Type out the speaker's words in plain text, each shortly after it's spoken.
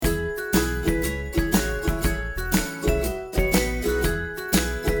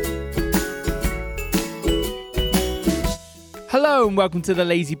Hello and welcome to the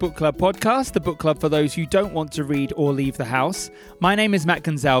Lazy Book Club podcast, the book club for those who don't want to read or leave the house. My name is Matt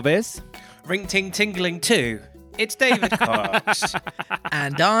Gonzalez. Ring ting tingling too. It's David Cox.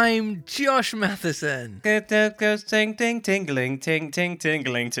 And I'm Josh Matheson. Goes ting ting tingling ting ting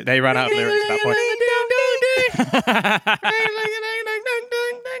tingling. They ran out of lyrics at that point.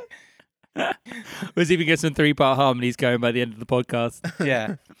 We'll see if we get some three-part harmonies going by the end of the podcast.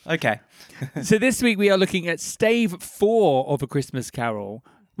 Yeah. Okay. So this week we are looking at Stave 4 of A Christmas Carol,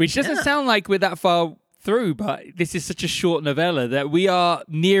 which doesn't sound like we're that far through, but this is such a short novella that we are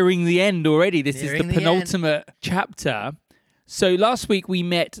nearing the end already. This is the penultimate chapter. So last week we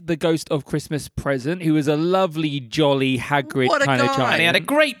met the ghost of Christmas Present, who was a lovely, jolly Hagrid kind of child. And he had a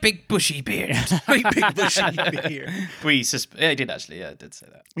great big bushy beard. Great big bushy beard. I did actually, yeah, I did say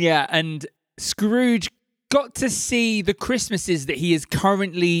that. Yeah, and Scrooge got to see the Christmases that he is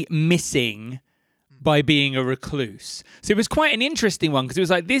currently missing by being a recluse. So it was quite an interesting one because it was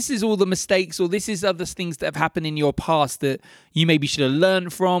like, this is all the mistakes or this is other things that have happened in your past that you maybe should have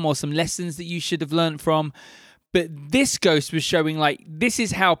learned from or some lessons that you should have learned from. But this ghost was showing like, this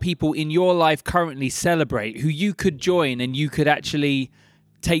is how people in your life currently celebrate, who you could join and you could actually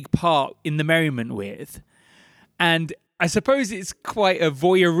take part in the merriment with. And I suppose it's quite a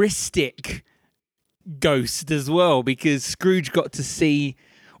voyeuristic ghost as well, because Scrooge got to see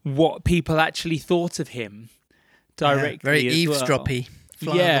what people actually thought of him directly. Very as eavesdroppy.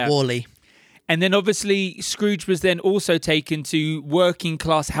 Well. Fly on the wally. And then obviously Scrooge was then also taken to working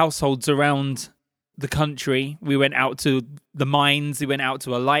class households around the country. We went out to the mines, we went out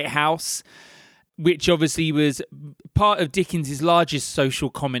to a lighthouse, which obviously was part of Dickens's largest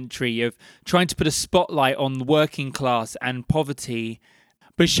social commentary of trying to put a spotlight on the working class and poverty,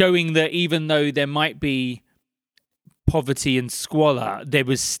 but showing that even though there might be poverty and squalor, there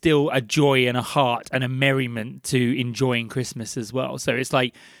was still a joy and a heart and a merriment to enjoying Christmas as well. So it's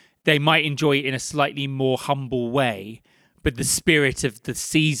like they might enjoy it in a slightly more humble way, but the spirit of the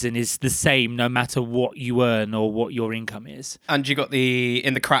season is the same no matter what you earn or what your income is. And you got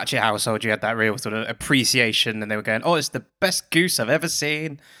in the Cratchit household, you had that real sort of appreciation, and they were going, "Oh, it's the best goose I've ever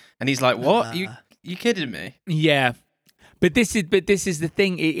seen," and he's like, "What? You kidding me?" Yeah, but this is the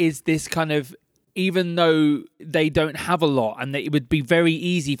thing. It is this kind of, even though they don't have a lot, and that it would be very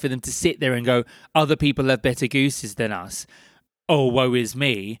easy for them to sit there and go, "Other people have better gooses than us. Oh, woe is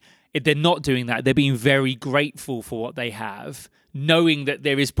me." They're not doing that. They're being very grateful for what they have, knowing that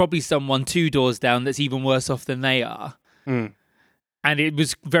there is probably someone 2 doors down that's even worse off than they are. Mm. And it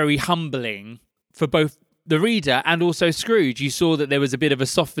was very humbling for both the reader and also Scrooge. You saw that there was a bit of a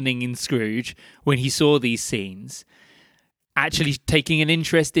softening in Scrooge when he saw these scenes, actually taking an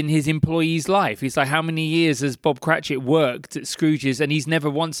interest in his employee's life. He's like, how many years has Bob Cratchit worked at Scrooge's? And he's never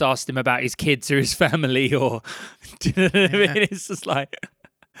once asked him about his kids or his family or... Do you know what I mean? It's just like...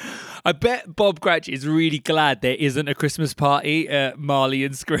 I bet Bob Cratchit is really glad there isn't a Christmas party at Marley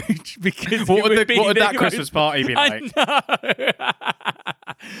and Scrooge, because what would that Christmas party be like? I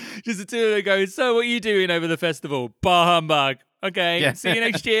know. Just the two of them going, "So what are you doing over the festival?" "Bah humbug." "Okay, Yeah. See you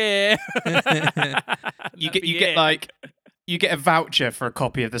next year." You get a voucher for a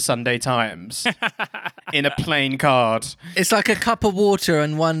copy of the Sunday Times in a plain card. It's like a cup of water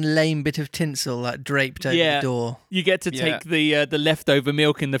and one lame bit of tinsel like draped over the door. You get to take the leftover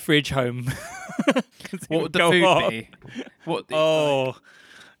milk in the fridge home. What would the food be?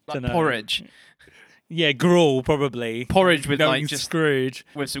 Like porridge. Yeah, gruel probably. Porridge with Going just Scrooge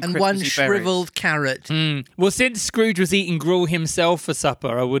with some and Christmassy one shriveled carrot. Well, since Scrooge was eating gruel himself for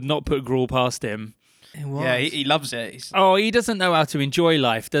supper, I would not put gruel past him. It was. Yeah, he loves it. He doesn't know how to enjoy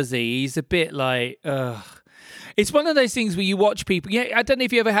life, does he? He's a bit like, ugh. It's one of those things where you watch people. Yeah, I don't know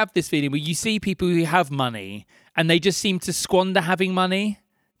if you ever have this feeling where you see people who have money and they just seem to squander having money.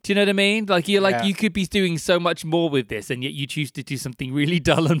 Do you know what I mean? Like you're like, you could be doing so much more with this, and yet you choose to do something really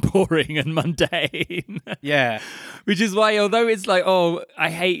dull and boring and mundane. Yeah. Which is why, although it's like, oh, I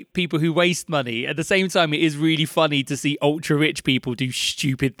hate people who waste money, at the same time, it is really funny to see ultra rich people do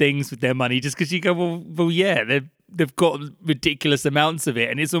stupid things with their money, just because you go, well, yeah, they've got ridiculous amounts of it,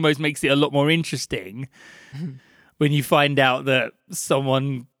 and it almost makes it a lot more interesting when you find out that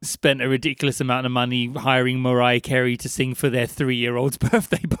someone spent a ridiculous amount of money hiring Mariah Carey to sing for their 3-year-old's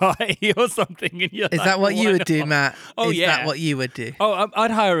birthday party or something. And Is that what you would do, Matt? Oh, Is that what you would do? Oh,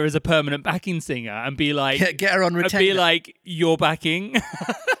 I'd hire her as a permanent backing singer and be like... Get her on retainer. I'd be like, you're backing.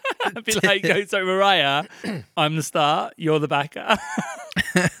 I'd be like, so Mariah, I'm the star, you're the backer.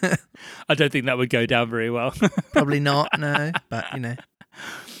 I don't think that would go down very well. Probably not, no. But, you know...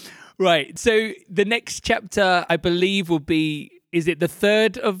 Right, so the next chapter, I believe, will be, is it the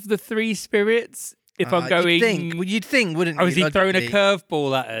third of the 3 spirits? if I'm going... You'd think, wouldn't you? Oh, is he throwing a logically?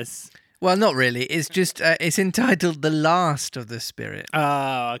 curveball at us? Well, not really. It's just, it's entitled The Last of the Spirit.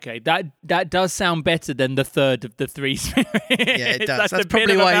 Oh, okay. That does sound better than the third of the three spirits. Yeah, it does. That's That's a bit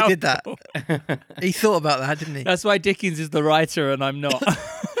probably of a why he did mouthful. that. He thought about that, didn't he? That's why Dickens is the writer and I'm not.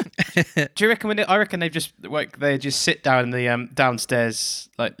 Do you reckon I reckon they just sit down in the downstairs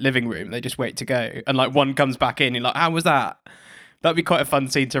like living room. They just wait to go, and like one comes back in. And like, how was that? That'd be quite a fun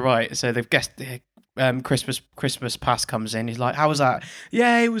scene to write. So they've guessed. Christmas Past comes in. He's like, "How was that?"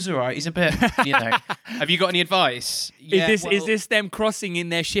 Yeah, it was all right. He's a bit, Have you got any advice? Yeah, Is this them crossing in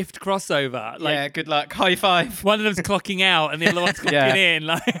their shift crossover? Like, yeah, good luck. High five. one of them's clocking out and the other one's clocking in.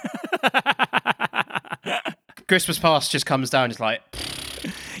 Like, Christmas Past just comes down. It's like,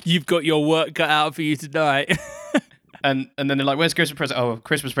 you've got your work cut out for you tonight. and then they're like, "Where's Christmas present?" Oh,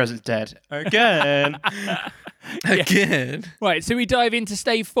 Christmas present's dead again. Again. Right, so we dive into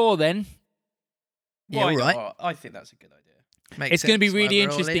Stave 4 then. Yeah, all right. not? I think that's a good idea. It's going to be really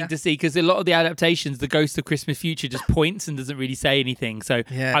interesting to see because a lot of the adaptations, the Ghost of Christmas Future just points and doesn't really say anything. So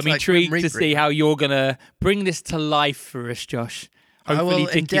Yeah, I'm it's like intrigued Grim to Reaper. see how you're going to bring this to life for us, Josh. I will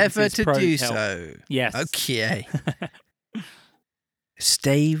Hopefully endeavour Dickens's to prose do help. so. Yes. Okay.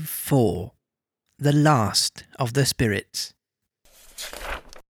 Stave 4. The Last of the Spirits.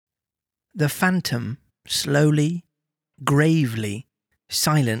 The phantom slowly, gravely,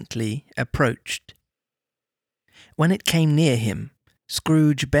 silently approached. When it came near him,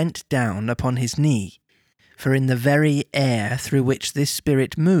 Scrooge bent down upon his knee, for in the very air through which this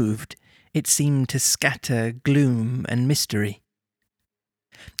spirit moved, it seemed to scatter gloom and mystery.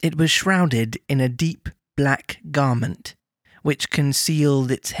 It was shrouded in a deep black garment, which concealed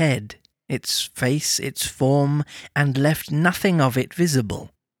its head, its face, its form, and left nothing of it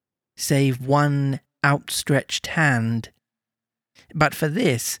visible, save one outstretched hand. But for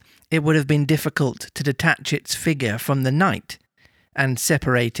this, it would have been difficult to detach its figure from the night, and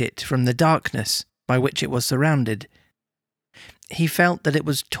separate it from the darkness by which it was surrounded. He felt that it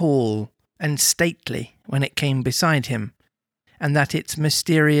was tall and stately when it came beside him, and that its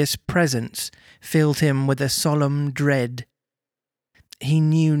mysterious presence filled him with a solemn dread. He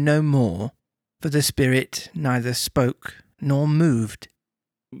knew no more, for the spirit neither spoke nor moved.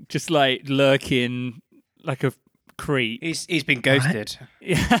 Just like lurking like a creep. He's been ghosted.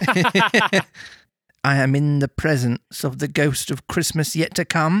 I am in the presence of the ghost of Christmas yet to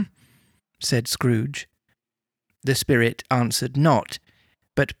come, said Scrooge. The spirit answered not,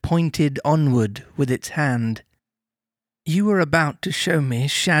 but pointed onward with its hand. You are about to show me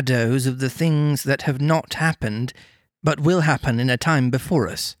shadows of the things that have not happened, but will happen in a time before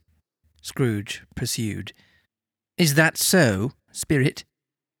us, Scrooge pursued. Is that so, spirit?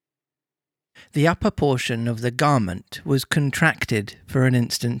 The upper portion of the garment was contracted for an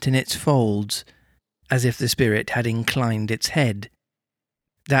instant in its folds, as if the spirit had inclined its head.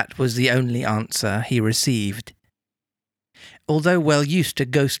 That was the only answer he received. Although well used to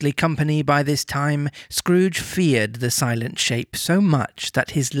ghostly company by this time, Scrooge feared the silent shape so much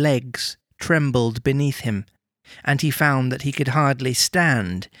that his legs trembled beneath him, and he found that he could hardly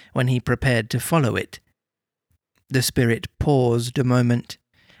stand when he prepared to follow it. The spirit paused a moment,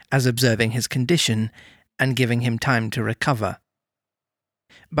 as observing his condition and giving him time to recover.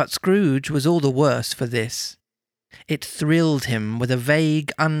 But Scrooge was all the worse for this. It thrilled him with a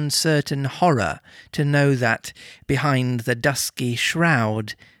vague, uncertain horror to know that, behind the dusky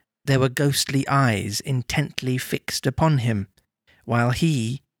shroud, there were ghostly eyes intently fixed upon him, while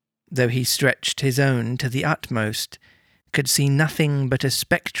he, though he stretched his own to the utmost, could see nothing but a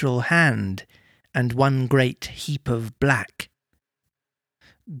spectral hand and one great heap of black.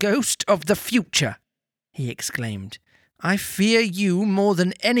 "Ghost of the future!" he exclaimed. "I fear you more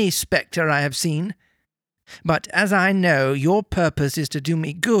than any spectre I have seen. But as I know your purpose is to do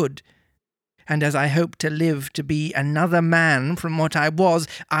me good, and as I hope to live to be another man from what I was,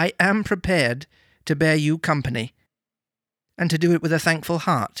 I am prepared to bear you company, and to do it with a thankful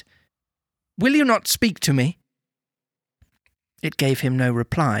heart. Will you not speak to me?" It gave him no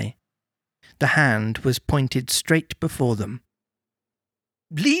reply. The hand was pointed straight before them.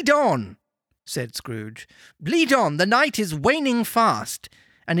 "Lead on," said Scrooge. "Lead on. The night is waning fast,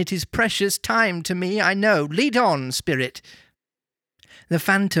 and it is precious time to me, I know. Lead on, spirit." The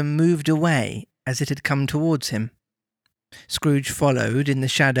phantom moved away as it had come towards him. Scrooge followed in the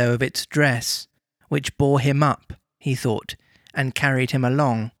shadow of its dress, which bore him up, he thought, and carried him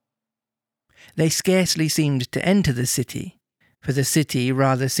along. They scarcely seemed to enter the city, for the city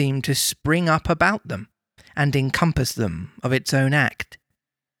rather seemed to spring up about them and encompass them of its own act.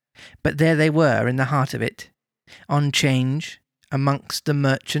 But there they were in the heart of it, on 'Change, amongst the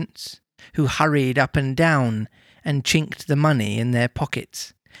merchants, who hurried up and down and chinked the money in their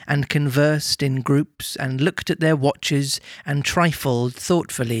pockets, and conversed in groups and looked at their watches and trifled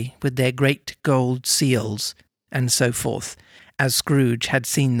thoughtfully with their great gold seals, and so forth, as Scrooge had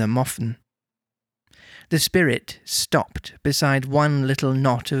seen them often. The spirit stopped beside one little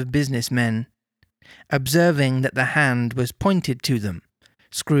knot of businessmen. Observing that the hand was pointed to them,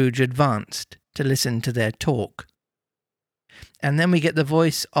 Scrooge advanced to listen to their talk. And then we get the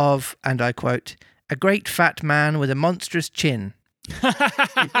voice of, and I quote, "a great fat man with a monstrous chin."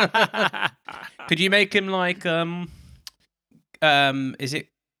 Could you make him like is it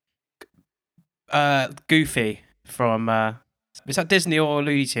Goofy from is that Disney or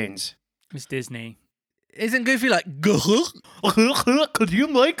Looney Tunes? It's Disney. Isn't Goofy like, Could you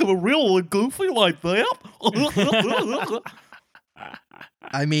make him a real Goofy like that?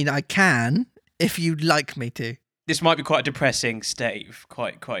 I mean, I can, if you'd like me to. This might be quite depressing, Steve.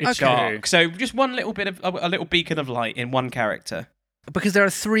 Quite Okay. dark. So just one little bit of a little beacon of light in one character. Because there are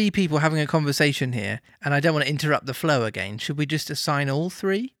three people having a conversation here, and I don't want to interrupt the flow again. Should we just assign all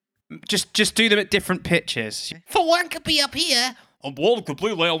three? Just do them at different pitches. For one could be up here, And one could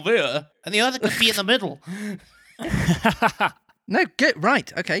be down there. and the other could be in the middle. No, good,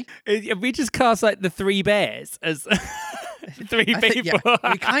 right, okay. If we just cast like the three bears as three I think, people.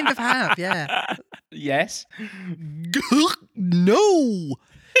 yeah, we kind of have, yeah. Yes. No,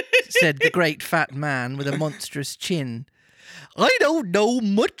 said the great fat man with a monstrous chin. I don't know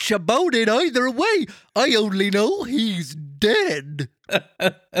much about it either way. I only know he's dead.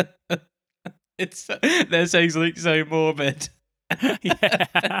 They're saying something so morbid.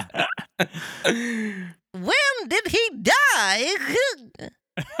 When did he die?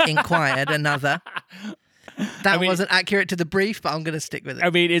 Inquired another. That wasn't accurate to the brief, but I'm going to stick with it. I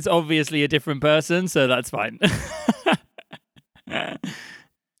mean, it's obviously a different person, so that's fine.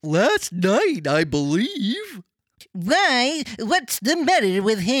 Last night, I believe. Why? What's the matter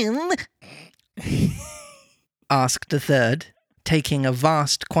with him? Asked the third, taking a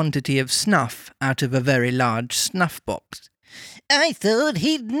vast quantity of snuff out of a very large snuff box. I thought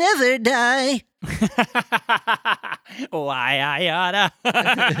he'd never die. Why I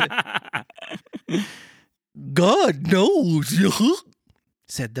oughta. God knows,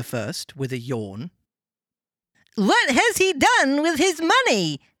 said the first with a yawn. What has he done with his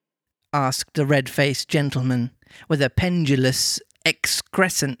money? Asked the red-faced gentleman with a pendulous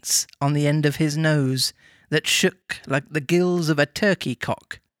excrescence on the end of his nose that shook like the gills of a turkey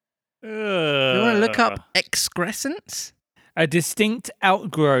cock. You want to look up excrescence? A distinct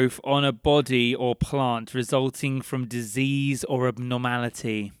outgrowth on a body or plant resulting from disease or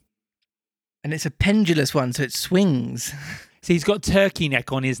abnormality. And it's a pendulous one, so it swings. So he's got turkey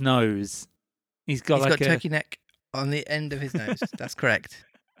neck on his nose. He's got turkey neck on the end of his nose. That's correct.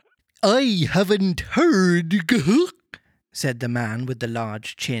 I haven't heard, said the man with the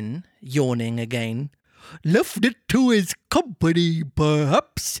large chin, yawning again. Left it to his company,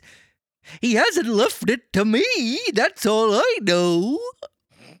 perhaps. He hasn't left it to me, that's all I know.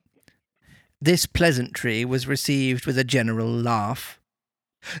 This pleasantry was received with a general laugh.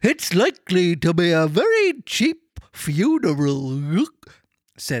 It's likely to be a very cheap funeral,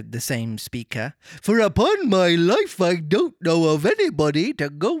 said the same speaker, for upon my life I don't know of anybody to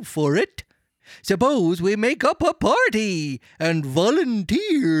go for it. Suppose we make up a party and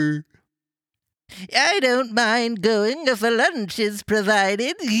volunteer. I don't mind going if a lunch is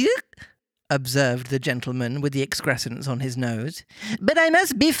provided, observed the gentleman with the excrescence on his nose. but I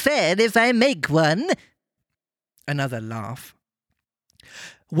must be fed if I make one. Another laugh.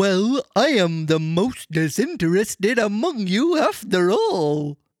 Well, I am the most disinterested among you after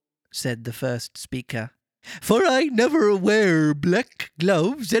all, said the first speaker, for I never wear black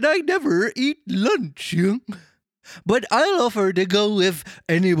gloves and I never eat lunch. But I'll offer to go if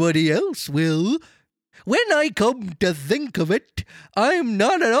anybody else will. When I come to think of it, I'm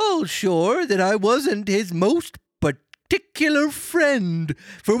not at all sure that I wasn't his most particular friend,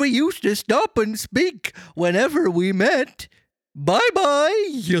 for we used to stop and speak whenever we met.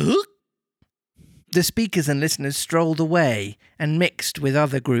 Bye-bye. The speakers and listeners strolled away and mixed with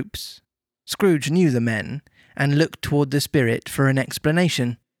other groups. Scrooge knew the men and looked toward the spirit for an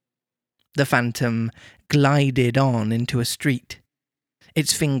explanation. The phantom glided on into a street.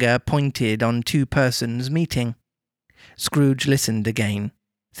 Its finger pointed on two persons meeting. Scrooge listened again,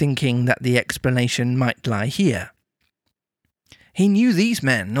 thinking that the explanation might lie here. He knew these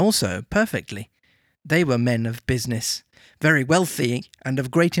men also perfectly. They were men of business, very wealthy and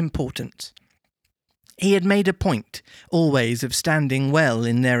of great importance. He had made a point always of standing well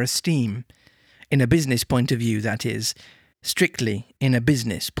in their esteem, in a business point of view, that is, strictly in a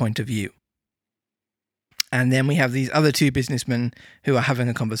business point of view. And then we have these other two businessmen who are having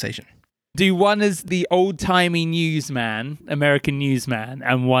a conversation. Do one as the old-timey newsman, American newsman,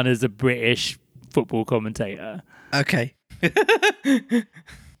 and one as a British football commentator. Okay.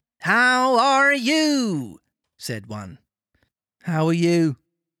 "How are you?" said one. "How are you?"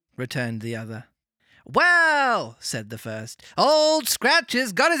 returned the other. "Well," said the first, "Old Scratch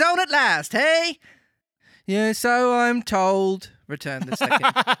has got his own at last, hey?" "Yes, so I'm told," returned the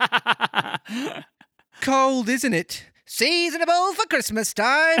second. "Cold, isn't it?" "Seasonable for Christmas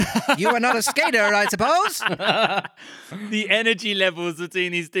time. You are not a skater, I suppose?" The energy levels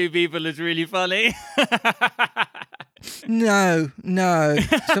between these two people is really funny. No,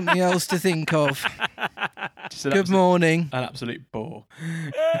 something else to think of. Just an Good morning. An absolute bore.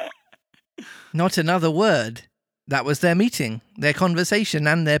 Not another word. That was their meeting, their conversation,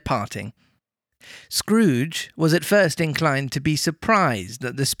 and their parting. Scrooge was at first inclined to be surprised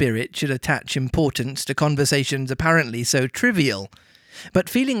that the spirit should attach importance to conversations apparently so trivial, but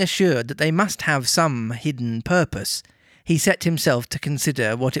feeling assured that they must have some hidden purpose, he set himself to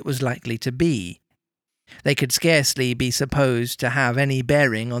consider what it was likely to be. They could scarcely be supposed to have any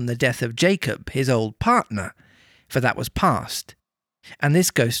bearing on the death of Jacob, his old partner, for that was past, and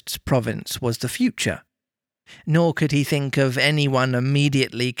this ghost's province was the future. Nor could he think of anyone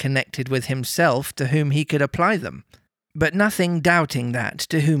immediately connected with himself to whom he could apply them. But nothing doubting that,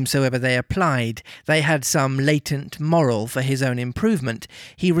 to whomsoever they applied, they had some latent moral for his own improvement,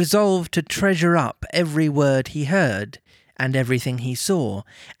 he resolved to treasure up every word he heard, and everything he saw,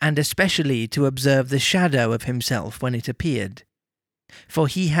 and especially to observe the shadow of himself when it appeared. For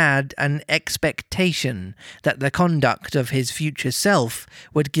he had an expectation that the conduct of his future self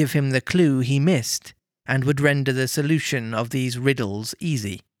would give him the clue he missed, and would render the solution of these riddles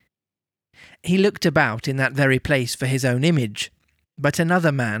easy. He looked about in that very place for his own image, but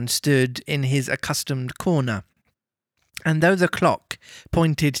another man stood in his accustomed corner, and though the clock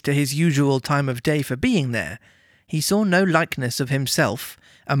pointed to his usual time of day for being there, he saw no likeness of himself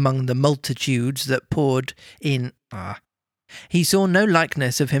among the multitudes that poured in. He saw no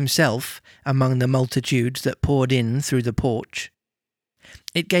likeness of himself among the multitudes that poured in through the porch.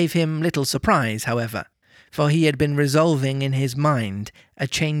 It gave him little surprise, however, for he had been resolving in his mind a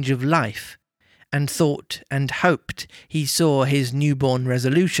change of life, and thought and hoped he saw his newborn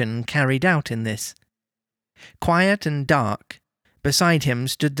resolution carried out in this. Quiet and dark, beside him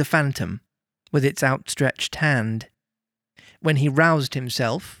stood the phantom, with its outstretched hand. When he roused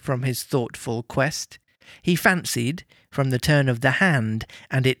himself from his thoughtful quest, he fancied, from the turn of the hand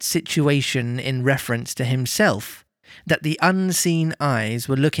and its situation in reference to himself, that the unseen eyes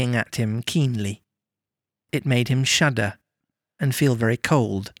were looking at him keenly. It made him shudder and feel very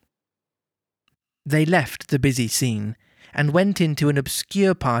cold. They left the busy scene and went into an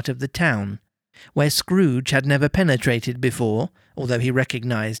obscure part of the town, where Scrooge had never penetrated before, although he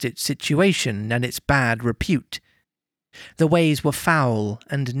recognised its situation and its bad repute. The ways were foul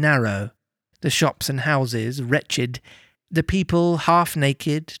and narrow, the shops and houses wretched, the people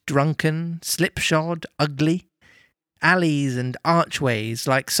half-naked, drunken, slipshod, ugly. Alleys and archways,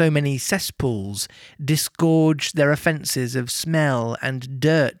 like so many cesspools, disgorged their offences of smell and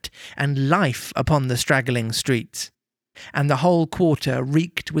dirt and life upon the straggling streets, and the whole quarter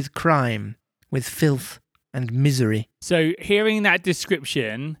reeked with crime, with filth and misery. So, hearing that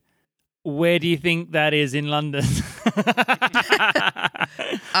description, where do you think that is in London?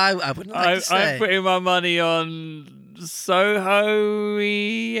 I would like to say. I'm putting my money on Soho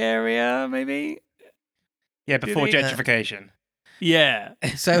area, maybe? Yeah, before you think- gentrification. Yeah.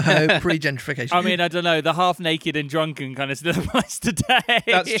 Soho pre-gentrification. I mean, I don't know. The half-naked and drunken kind of still applies today.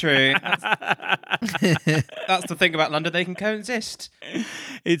 That's true. That's the thing about London. They can coexist.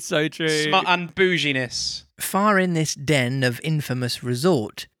 It's so true. Smut and bouginess. Far in this den of infamous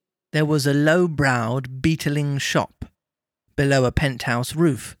resort, there was a low-browed, beetling shop, below a penthouse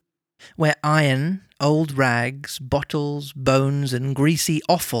roof, where iron, old rags, bottles, bones, and greasy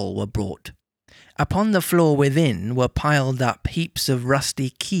offal were brought. Upon the floor within were piled up heaps of rusty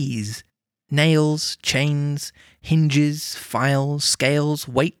keys, nails, chains, hinges, files, scales,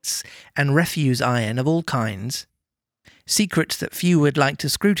 weights, and refuse iron of all kinds. Secrets that few would like to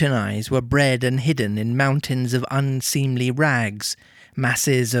scrutinize were bred and hidden in mountains of unseemly rags,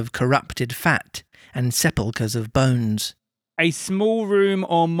 masses of corrupted fat, and sepulchres of bones. A small room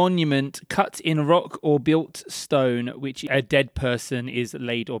or monument cut in rock or built stone, which a dead person is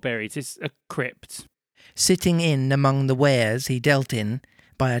laid or buried. It's a crypt. Sitting in among the wares he dealt in,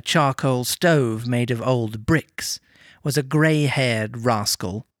 by a charcoal stove made of old bricks, was a grey-haired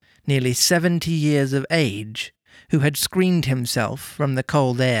rascal, nearly 70 years of age, who had screened himself from the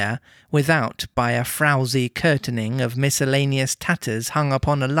cold air without by a frowsy curtaining of miscellaneous tatters hung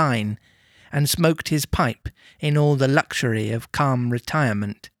upon a line, and smoked his pipe in all the luxury of calm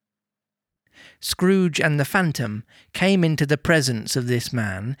retirement. Scrooge and the Phantom came into the presence of this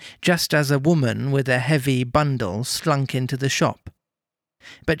man just as a woman with a heavy bundle slunk into the shop.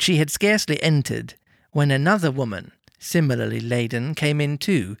 But she had scarcely entered when another woman, similarly laden, came in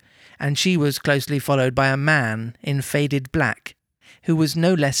too, and she was closely followed by a man in faded black, who was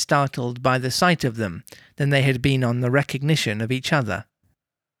no less startled by the sight of them than they had been on the recognition of each other.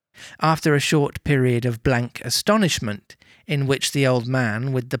 After a short period of blank astonishment, in which the old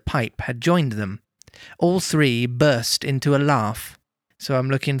man with the pipe had joined them, all three burst into a laugh. So I'm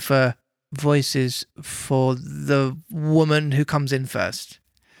looking for voices for the woman who comes in first.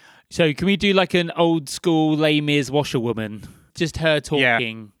 So can we do like an old school Les Mis washerwoman? Just her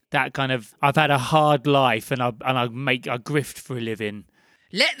talking. That kind of, I've had a hard life and I grift for a living.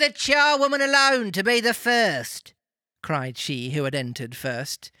 Let the charwoman alone to be the first, cried she who had entered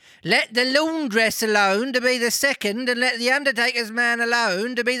first. Let the laundress alone to be the second, and let the undertaker's man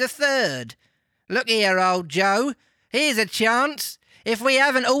alone to be the third. Look here, old Joe, here's a chance, if we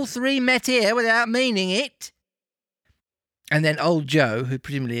haven't all three met here without meaning it. And then old Joe, who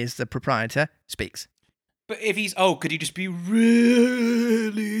presumably is the proprietor, speaks. But if he's old, could he just be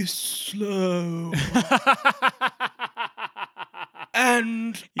really slow?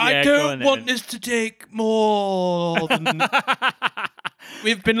 And I don't want this to take more than...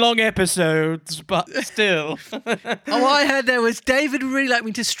 We've been long episodes, but still. Oh, I heard there was... David would really like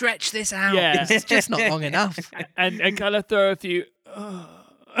me to stretch this out. Yeah. It's just not long enough. and kind of throw a few...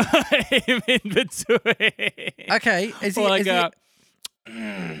 in between. Okay. Is he... like is a...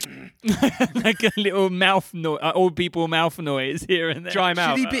 like a little mouth noise, old people mouth noise here and there. Dry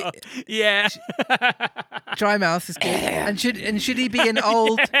mouth. Should he be... Yeah. Dry mouth is good. And should he be an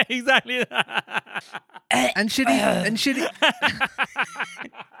old... Yeah, exactly that. And should he...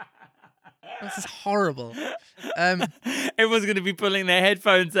 This is horrible. Everyone's going to be pulling their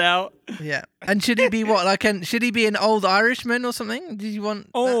headphones out. Yeah. And should he be what? Should he be an old Irishman or something? Did you want...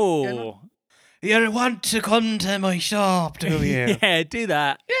 Oh. You want to come to my shop, do you? Yeah, do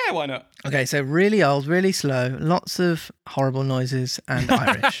that. Yeah, why not? Okay, so really old, really slow, lots of horrible noises and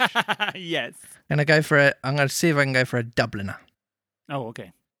Irish. Yes. I'm going to see if I can go for a Dubliner. Oh,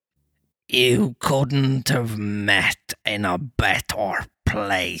 okay. You couldn't have met in a better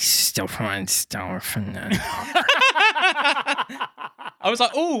place to find stuff. I was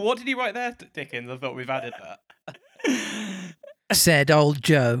like, oh, what did he write there, Dickens? I thought we've added that. Said old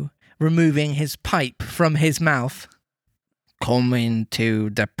Joe, removing his pipe from his mouth. Come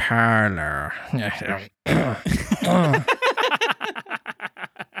into the parlour.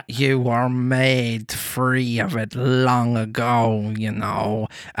 You were made free of it long ago, you know,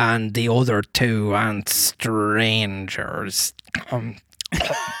 and the other two aren't strangers. I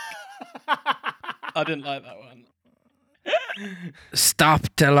didn't like that one. Stop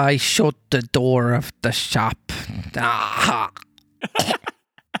till I shut the door of the shop.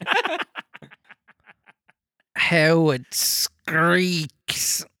 How it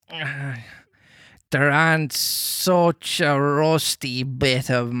squeaks. There ain't such a rusty bit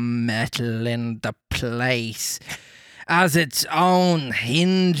of metal in the place as its own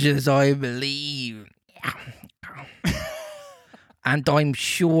hinges, I believe. And I'm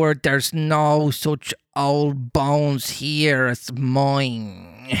sure there's no such old bones here as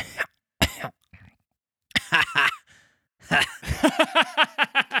mine.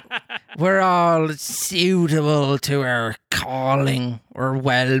 We're all suitable to our calling. We're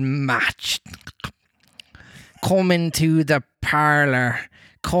well matched. Come into the parlour.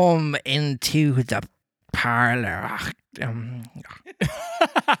 Come into the parlour.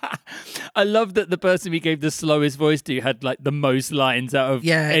 I love that the person we gave the slowest voice to had like the most lines out of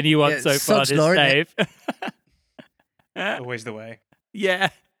anyone so far this Dave. Always the way. Yeah.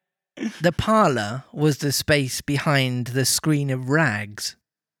 The parlour was the space behind the screen of rags.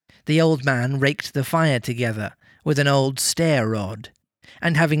 The old man raked the fire together with an old stair rod,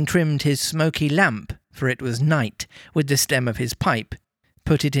 and having trimmed his smoky lamp, for it was night, with the stem of his pipe,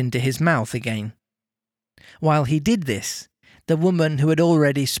 put it into his mouth again. While he did this, the woman who had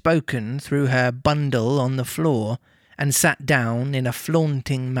already spoken threw her bundle on the floor and sat down in a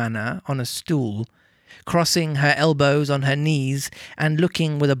flaunting manner on a stool, crossing her elbows on her knees and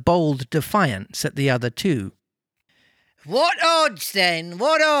looking with a bold defiance at the other two. What odds, then?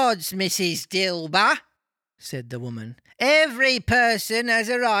 What odds, Mrs. Dilber? Said the woman. Every person has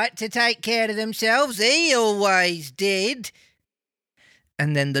a right to take care of themselves. He always did.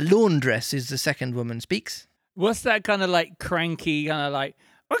 And then the laundress is the second woman speaks. What's that kind of like cranky, kind of like,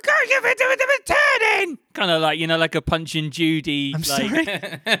 we're going to give it to the returning? Kind of like, like a Punch and Judy. I'm like, sorry?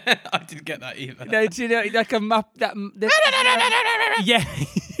 I didn't get that either. No, do you know, like a yeah.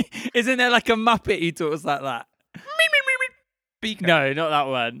 Isn't there like a Muppet who talks like that? Beaker. No, not that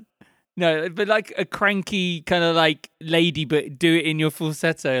one. No, but like a cranky kind of like lady, but do it in your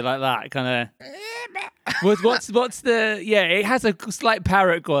falsetto like that, kind of. What's the? Yeah, it has a slight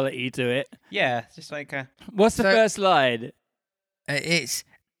parrot quality to it. Yeah, just like a... What's the first line? It's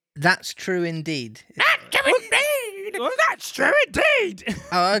that's true indeed. That's true indeed.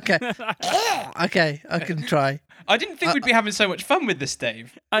 Oh, okay. Okay, I can try. I didn't think we'd be having so much fun with this,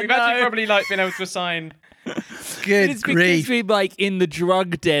 Dave. I We've actually know. probably like been able to assign... Good It's grief. because we're like in the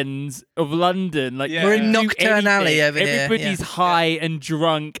drug dens of London. Like Yeah. We're in do Nocturne Alley anything. over here, Everybody's yeah. high and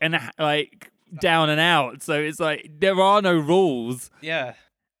drunk and like down and out. So it's like there are no rules. Yeah.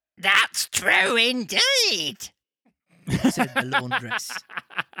 That's true indeed. Said the laundress.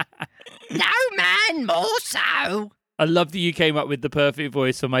 No man more so. I love that you came up with the perfect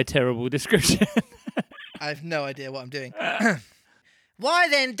voice for my terrible description. I have no idea what I'm doing. Why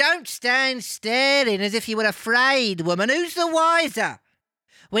then, don't stand staring as if you were afraid, woman. Who's the wiser?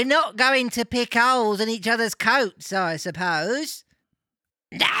 We're not going to pick holes in each other's coats, I suppose.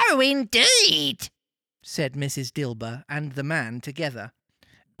 No, indeed, Said Mrs. Dilber and the man together.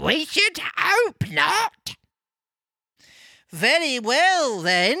 we should hope not. Very well,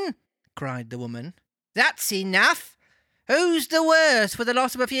 then, Cried the woman. that's enough. Who's the worse for the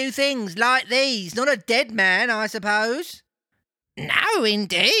loss of a few things like these? Not a dead man, I suppose. No,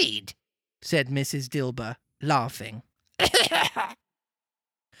 indeed. Said Mrs. Dilber, laughing.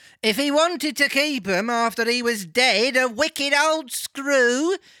 If he wanted to keep 'em after he was dead, a wicked old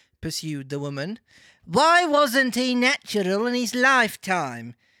screw, Pursued the woman. why wasn't he natural in his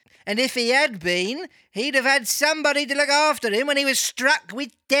lifetime? And if he had been, he'd have had somebody to look after him when he was struck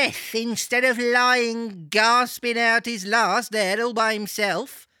with death, instead of lying gasping out his last there all by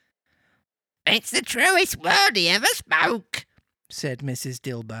himself. It's the truest word he ever spoke. Said Mrs.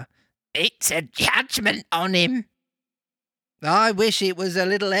 Dilber. It's a judgment on him. I wish it was a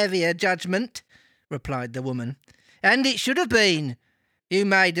little heavier judgment, replied the woman. And it should have been. You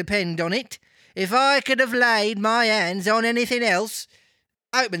may depend on it. If I could have laid my hands on anything else...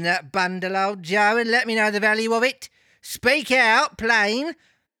 Open that bundle, old Joe, and let me know the value of it. Speak out, plain.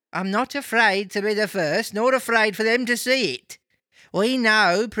 I'm not afraid to be the first, nor afraid for them to see it. We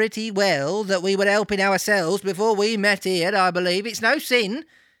know pretty well that we were helping ourselves before we met here, I believe. It's no sin.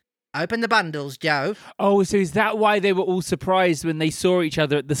 Open the bundles, Joe. Oh, so is that why they were all surprised when they saw each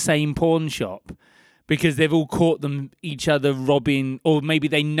other at the same pawn shop? Because they've all caught each other robbing, or maybe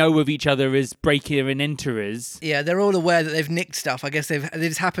they know of each other as breaker and enterers. Yeah, they're all aware that they've nicked stuff. I guess they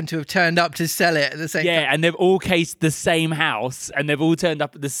just happened to have turned up to sell it at the same time. Yeah, and they've all cased the same house, and they've all turned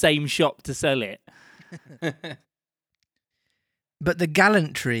up at the same shop to sell it. But the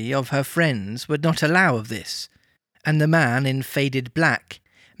gallantry of her friends would not allow of this, and the man in faded black,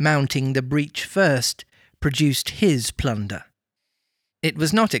 mounting the breach first, produced his plunder. It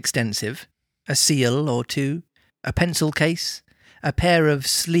was not extensive. A seal or two, a pencil case, a pair of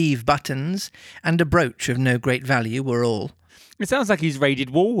sleeve buttons, and a brooch of no great value were all. It sounds like he's raided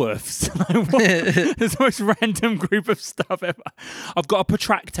Woolworths. Like, what? It's the most random group of stuff ever. I've got a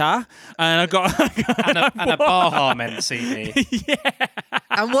protractor, and I've got... and a Baha Men CD. Yeah.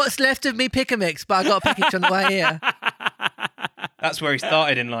 And what's left of me pick a mix, but I got a package on the way here. That's where he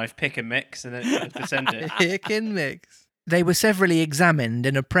started in life, pick and mix, and then descended. Pick and mix. They were severally examined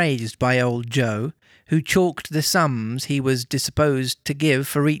and appraised by old Joe, who chalked the sums he was disposed to give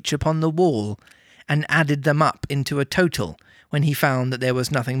for each upon the wall, and added them up into a total when he found that there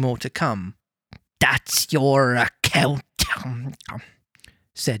was nothing more to come. That's your account,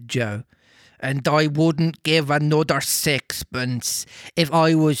 Said Joe. and I wouldn't give another sixpence if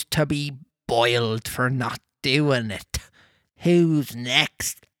I was to be boiled for not doing it. Who's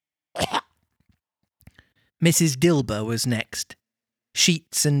next? Mrs. Dilber was next.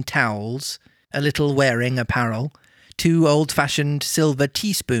 Sheets and towels, a little wearing apparel, 2 old-fashioned silver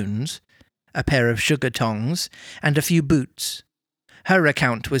teaspoons, a pair of sugar tongs, and a few boots. Her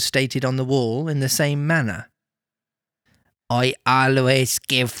account was stated on the wall in the same manner. I always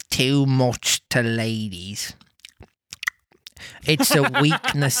give too much to ladies. It's a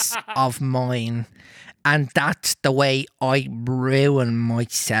weakness of mine, and that's the way I ruin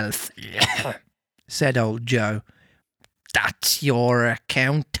myself, said old Joe. That's your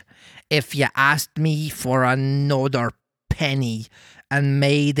account. If you asked me for another penny and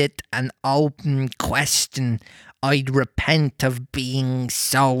made it an open question, I'd repent of being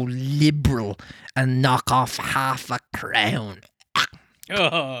so liberal and knock off half a crown.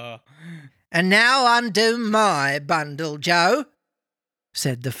 Oh. And now undo my bundle, Joe,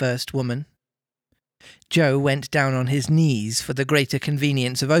 said the first woman. Joe went down on his knees for the greater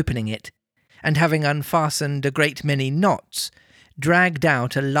convenience of opening it, and having unfastened a great many knots, dragged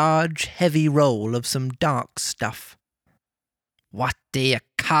out a large, heavy roll of some dark stuff. What do you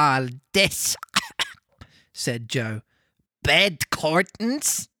call this? said Joe. Bed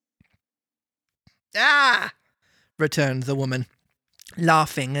curtains? Ah! returned the woman,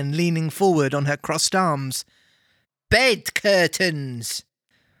 laughing and leaning forward on her crossed arms. Bed curtains!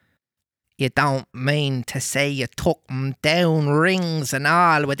 You don't mean to say you took 'em down rings and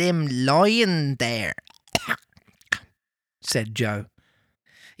all with him lying there? said Joe.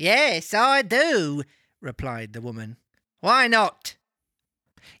 Yes, I do, replied the woman. Why not?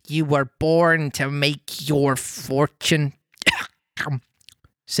 You were born to make your fortune,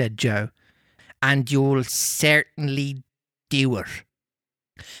 said Joe, and you'll certainly do it.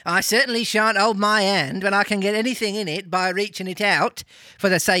 I certainly shan't hold my hand when I can get anything in it by reaching it out, for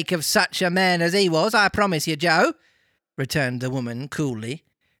the sake of such a man as he was, I promise you, Joe, returned the woman coolly.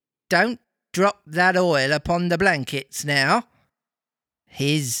 Don't drop that oil upon the blankets now.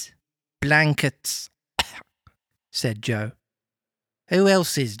 His blankets, said Joe. Who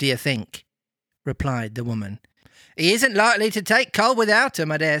else's, do you think? replied the woman. He isn't likely to take cold without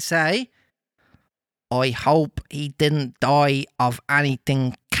 'em, I dare say. I hope he didn't die of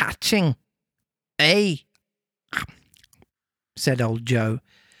anything catching. Eh? said old Joe,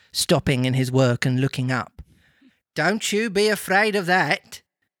 stopping in his work and looking up. Don't you be afraid of that,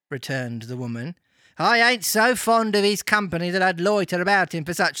 returned the woman. I ain't so fond of his company that I'd loiter about him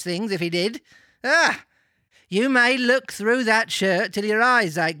for such things if he did. Ah! You may look through that shirt till your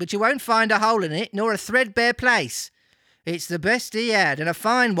eyes ache, but you won't find a hole in it, nor a threadbare place. It's the best he had, and a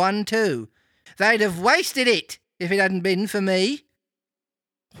fine one too. They'd have wasted it if it hadn't been for me.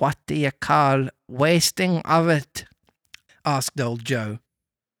 What do you call wasting of it? asked old Joe.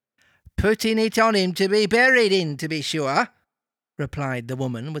 Putting it on him to be buried in, to be sure, replied the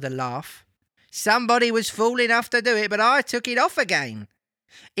woman with a laugh. Somebody was fool enough to do it, but I took it off again.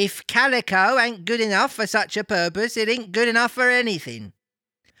 If calico ain't good enough for such a purpose, it ain't good enough for anything.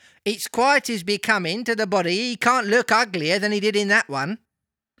 It's quite as becoming to the body. He can't look uglier than he did in that one.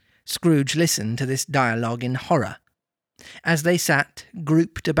 Scrooge listened to this dialogue in horror. As they sat,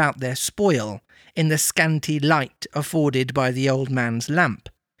 grouped about their spoil, in the scanty light afforded by the old man's lamp,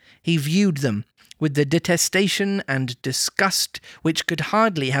 he viewed them with the detestation and disgust which could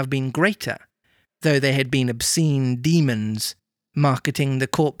hardly have been greater, though they had been obscene demons marketing the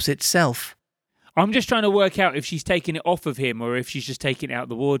corpse itself. I'm just trying to work out if she's taking it off of him or if she's just taking it out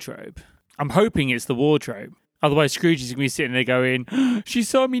the wardrobe. I'm hoping it's the wardrobe. Otherwise, Scrooge is going to be sitting there going, she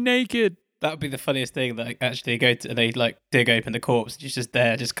saw me naked. That would be the funniest thing. Like, actually, they dig open the corpse. She's just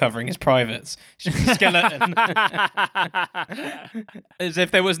there, just covering his privates. She's just a skeleton, as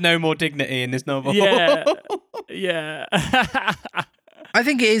if there was no more dignity in this novel. Yeah, yeah. I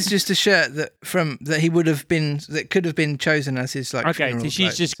think it is just a shirt that could have been chosen as his Okay, funeral so she's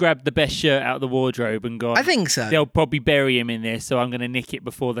clothes. just grabbed the best shirt out of the wardrobe and gone. I think so. They'll probably bury him in this, so I'm going to nick it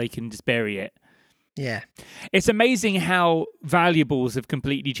before they can just bury it. Yeah. It's amazing how valuables have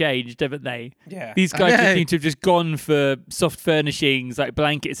completely changed, haven't they? Yeah. These guys just seem to have just gone for soft furnishings like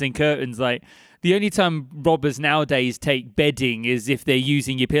blankets and curtains. Like, the only time robbers nowadays take bedding is if they're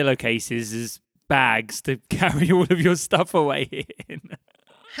using your pillowcases as bags to carry all of your stuff away in.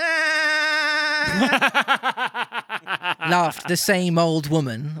 Laughed the same old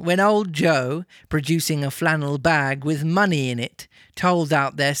woman when old Joe, producing a flannel bag with money in it, told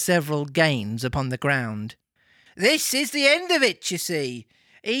out their several gains upon the ground. This is the end of it, you see.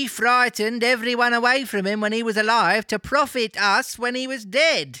 He frightened everyone away from him when he was alive to profit us when he was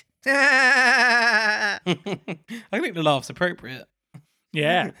dead. I think the laugh's appropriate.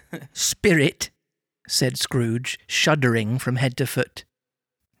 Yeah. Spirit, said Scrooge, shuddering from head to foot.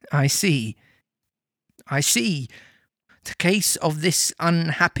 I see. The case of this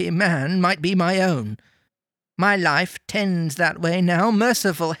unhappy man might be my own. My life tends that way now.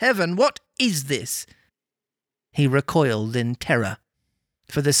 Merciful heaven, what is this? He recoiled in terror,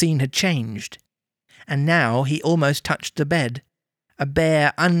 for the scene had changed, and now he almost touched the bed, a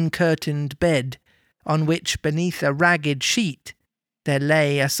bare, uncurtained bed, on which, beneath a ragged sheet, there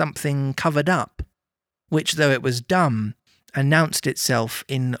lay a something covered up, which, though it was dumb, announced itself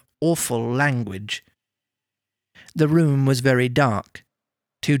in awful language. The room was very dark,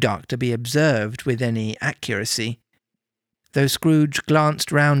 too dark to be observed with any accuracy. though Scrooge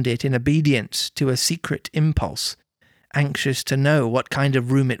glanced round it in obedience to a secret impulse, anxious to know what kind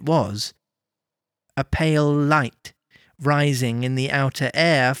of room it was. A pale light, rising in the outer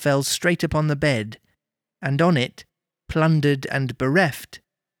air, fell straight upon the bed, and on it, plundered and bereft,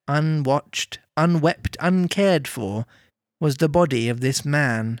 unwatched, unwept, uncared for, was the body of this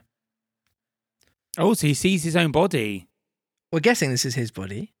man. Oh, so he sees his own body. We're guessing this is his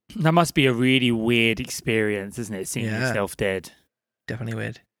body. That must be a really weird experience, isn't it? Seeing yourself dead. Definitely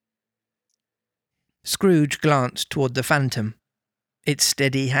weird. Scrooge glanced toward the phantom. Its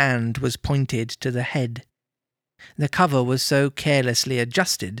steady hand was pointed to the head. The cover was so carelessly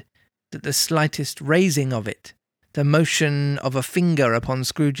adjusted that the slightest raising of it, the motion of a finger upon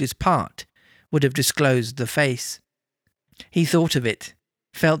Scrooge's part, would have disclosed the face. He thought of it,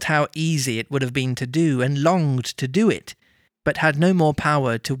 felt how easy it would have been to do, and longed to do it, but had no more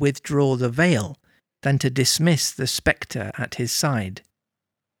power to withdraw the veil than to dismiss the spectre at his side.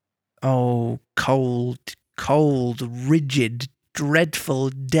 Oh, cold, cold, rigid, dreadful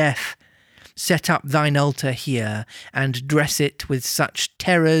death! Set up thine altar here, and dress it with such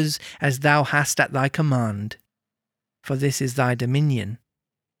terrors as thou hast at thy command. For this is thy dominion.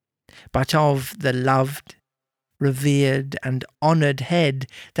 But of the loved, revered, and honoured head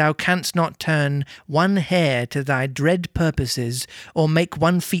thou canst not turn one hair to thy dread purposes, or make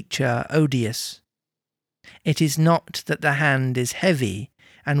one feature odious. It is not that the hand is heavy,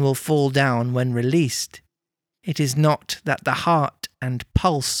 and will fall down when released. It is not that the heart and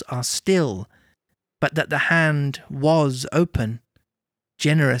pulse are still, but that the hand was open,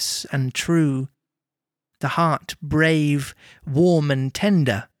 generous and true, the heart brave, warm and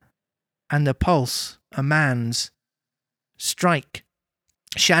tender, and the pulse a man's. Strike,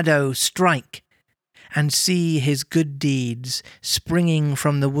 shadow, strike, and see his good deeds springing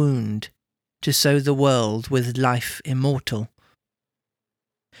from the wound, to sow the world with life immortal.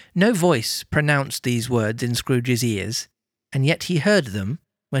 No voice pronounced these words in Scrooge's ears, and yet he heard them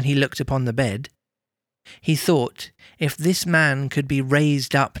when he looked upon the bed. He thought, if this man could be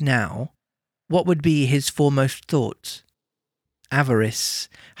raised up now, what would be his foremost thoughts? Avarice,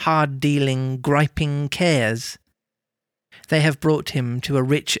 hard-dealing, griping cares. They have brought him to a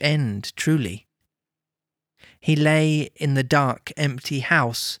rich end, truly. He lay in the dark, empty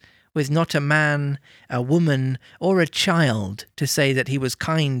house, with not a man, a woman, or a child to say that he was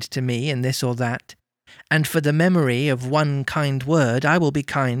kind to me in this or that, and for the memory of one kind word I will be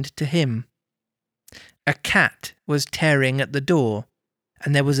kind to him. A cat was tearing at the door,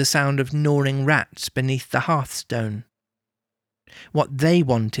 and there was a sound of gnawing rats beneath the hearthstone. What they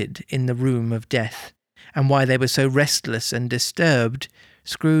wanted in the room of death, and why they were so restless and disturbed,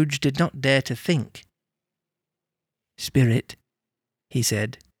 Scrooge did not dare to think. "Spirit," he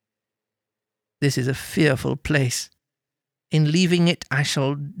said, "this is a fearful place. In leaving it, I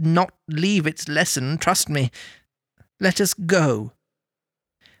shall not leave its lesson, trust me. Let us go."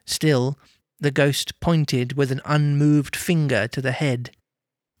 Still, the ghost pointed with an unmoved finger to the head.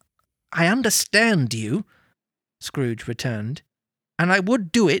 "I understand you," Scrooge returned, "and I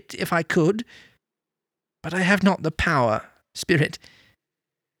would do it if I could. But I have not the power, Spirit.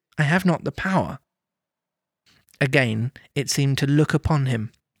 I have not the power." Again it seemed to look upon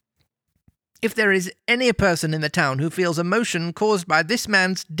him. "If there is any person in the town who feels emotion caused by this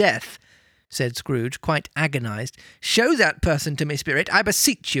man's death," said Scrooge, quite agonized, "show that person to me, Spirit, I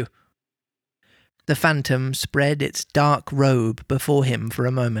beseech you." The phantom spread its dark robe before him for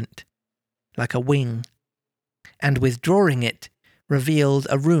a moment, like a wing, and withdrawing it, revealed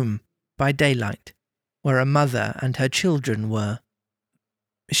a room by daylight, where a mother and her children were.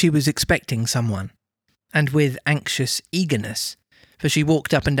 She was expecting someone, and with anxious eagerness, for she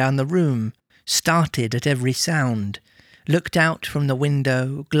walked up and down the room, started at every sound, looked out from the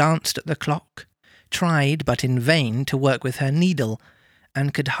window, glanced at the clock, tried, but in vain, to work with her needle,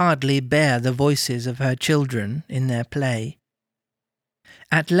 and could hardly bear the voices of her children in their play.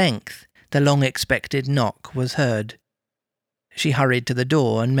 At length the long-expected knock was heard. She hurried to the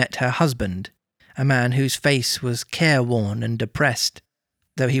door and met her husband, a man whose face was careworn and depressed,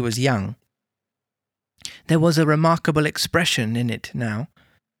 though he was young. There was a remarkable expression in it now,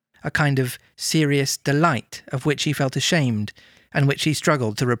 a kind of serious delight of which he felt ashamed, and which he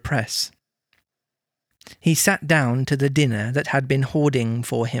struggled to repress. He sat down to the dinner that had been hoarding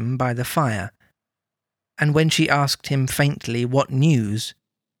for him by the fire, and when she asked him faintly what news,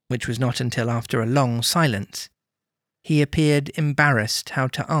 which was not until after a long silence, he appeared embarrassed how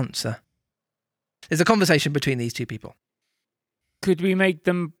to answer. There's a conversation between these two people. Could we make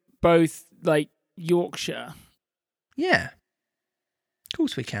them both, like, Yorkshire? Yeah. Of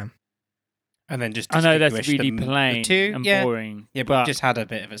course we can. And then just I know that's distinguish really them, plain the two. and Yeah. boring. Yeah, but we just had a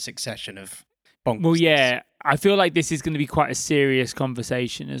bit of a succession of bonkers. Well, yeah, I feel like this is going to be quite a serious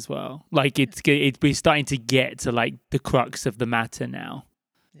conversation as well. Like we're starting to get to like the crux of the matter now.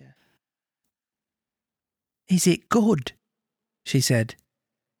 Is it good, she said,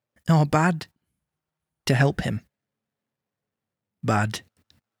 or bad, to help him? Bad,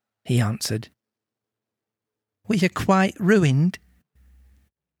 he answered. Were you quite ruined?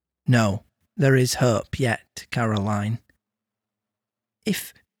 No, there is hope yet, Caroline.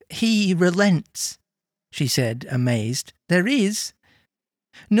 If he relents, she said, amazed. There is.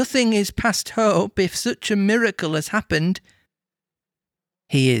 Nothing is past hope if such a miracle has happened.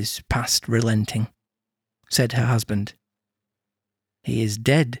 He is past relenting, said her husband. He is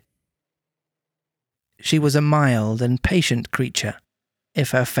dead. She was a mild and patient creature,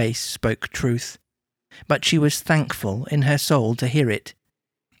 if her face spoke truth, but she was thankful in her soul to hear it,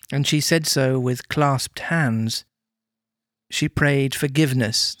 and she said so with clasped hands. She prayed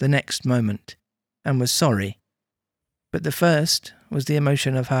forgiveness the next moment, and was sorry, but the first was the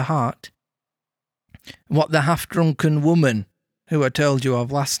emotion of her heart. What the half-drunken woman who I told you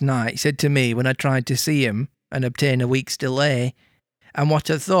of last night said to me when I tried to see him and obtain a week's delay, and what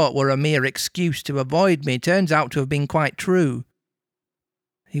I thought were a mere excuse to avoid me, turns out to have been quite true.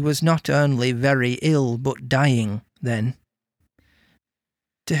 He was not only very ill, but dying then.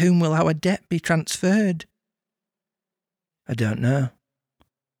 To whom will our debt be transferred? I don't know.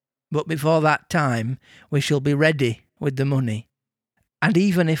 But before that time, we shall be ready with the money. And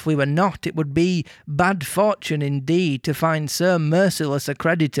even if we were not, it would be bad fortune indeed to find so merciless a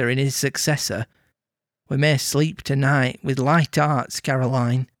creditor in his successor. We may sleep tonight with light hearts,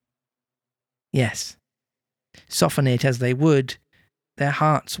 Caroline. Yes, soften it as they would, their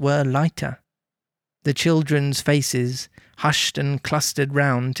hearts were lighter. The children's faces, hushed and clustered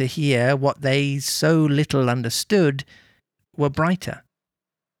round to hear what they so little understood, were brighter,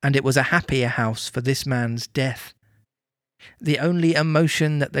 and it was a happier house for this man's death. The only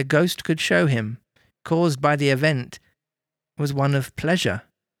emotion that the ghost could show him, caused by the event, was one of pleasure.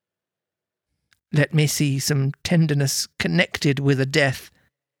 Let me see some tenderness connected with a death,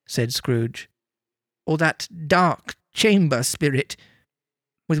 said Scrooge, or that dark chamber spirit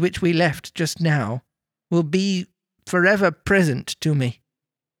with which we left just now will be forever present to me.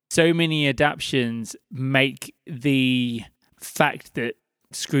 So many adaptions make the fact that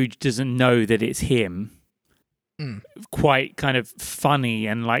Scrooge doesn't know that it's him quite kind of funny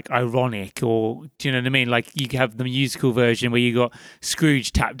and like ironic, or do you know what I mean? Like you have the musical version where you got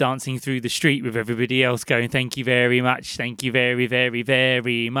Scrooge tap dancing through the street with everybody else going, thank you very much, thank you very, very,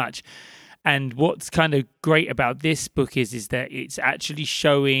 very much. And what's kind of great about this book is that it's actually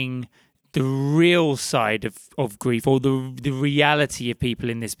showing the real side of grief, or the reality of people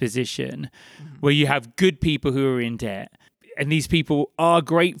in this position, where you have good people who are in debt, and these people are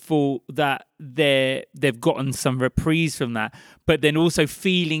grateful that they've gotten some reprise from that, but then also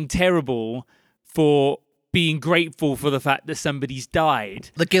feeling terrible for being grateful for the fact that somebody's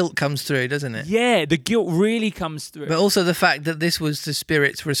died. The guilt comes through, doesn't it? Yeah, the guilt really comes through. But also the fact that this was the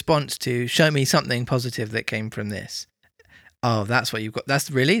spirit's response to, show me something positive that came from this. Oh, that's what you've got. That's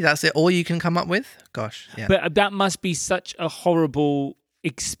it all you can come up with? Gosh, yeah. But that must be such a horrible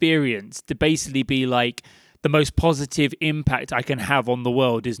experience to basically be like, the most positive impact I can have on the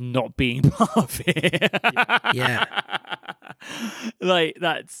world is not being part of it. Yeah. Like,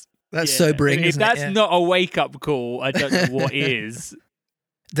 that's sobering, If isn't it? that's Yeah. not a wake-up call, I don't know what is.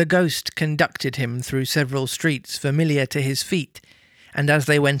 The ghost conducted him through several streets familiar to his feet, and as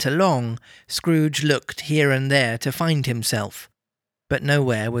they went along, Scrooge looked here and there to find himself, but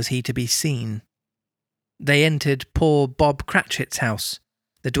nowhere was he to be seen. They entered poor Bob Cratchit's house,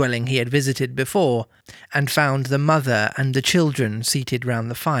 the dwelling he had visited before, and found the mother and the children seated round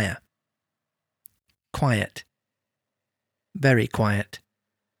the fire. Quiet. Very quiet.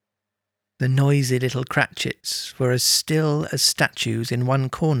 The noisy little Cratchits were as still as statues in one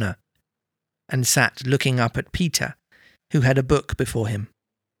corner, and sat looking up at Peter, who had a book before him.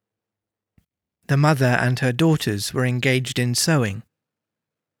 The mother and her daughters were engaged in sewing,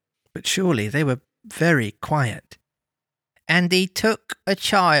 but surely they were very quiet. And he took a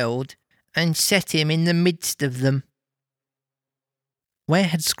child and set him in the midst of them. Where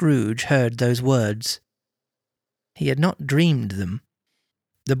had Scrooge heard those words? He had not dreamed them.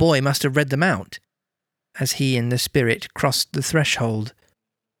 The boy must have read them out, as he and the spirit crossed the threshold.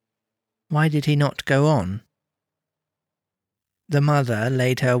 Why did he not go on? The mother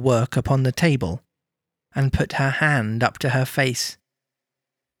laid her work upon the table, and put her hand up to her face.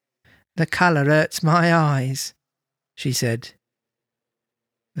 The colour hurts my eyes, she said.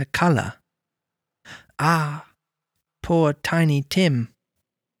 The colour? Ah, poor Tiny Tim.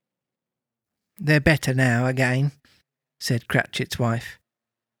 They're better now again, said Cratchit's wife.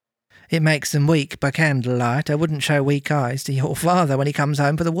 It makes them weak by candlelight. I wouldn't show weak eyes to your father when he comes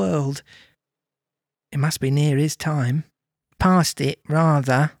home for the world. It must be near his time. Past it,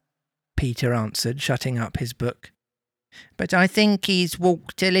 rather, Peter answered, shutting up his book. But I think he's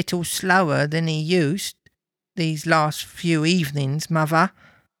walked a little slower than he used these last few evenings, mother.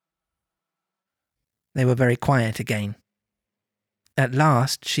 They were very quiet again. At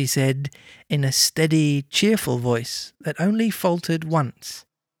last she said, in a steady, cheerful voice that only faltered once,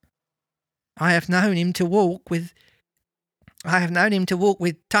 I have known him to walk with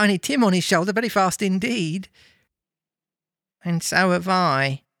Tiny Tim on his shoulder very fast indeed. And so have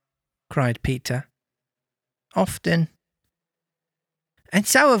I, cried Peter. Often. And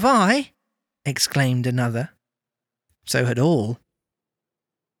so have I, exclaimed another. So had all.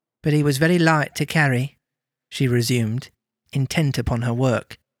 But he was very light to carry, she resumed, intent upon her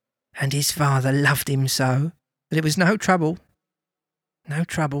work, and his father loved him so that it was no trouble. No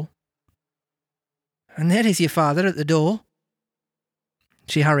trouble. And there is your father at the door.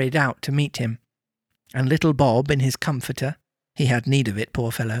 She hurried out to meet him, and little Bob, in his comforter, he had need of it,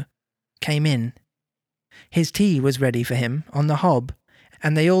 poor fellow, came in. His tea was ready for him on the hob,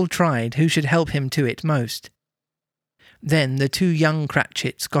 and they all tried who should help him to it most. Then the two young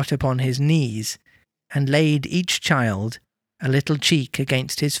Cratchits got upon his knees, and laid each child a little cheek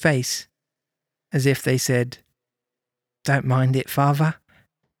against his face, as if they said, Don't mind it, father.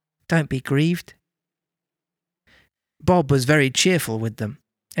 Don't be grieved. Bob was very cheerful with them,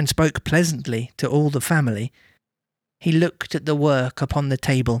 and spoke pleasantly to all the family. He looked at the work upon the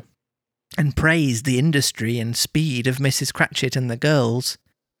table, and praised the industry and speed of Mrs. Cratchit and the girls.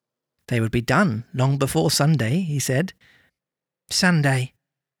 They would be done long before Sunday, he said. Sunday.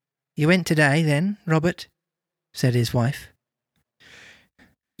 You went today, then, Robert? Said his wife.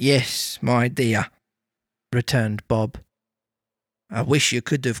 Yes, my dear, returned Bob. I wish you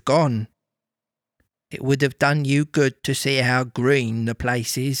could have gone. It would have done you good to see how green the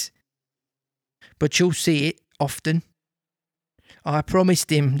place is. But you'll see it often. I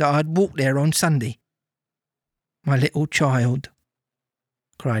promised him that I'd walk there on Sunday. My little child,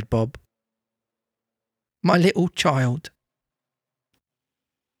 cried Bob. My little child.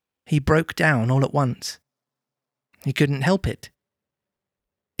 He broke down all at once. He couldn't help it.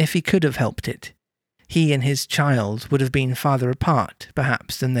 If he could have helped it, he and his child would have been farther apart,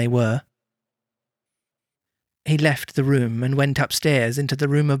 perhaps, than they were. He left the room and went upstairs into the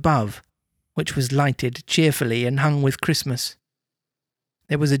room above, which was lighted cheerfully and hung with Christmas.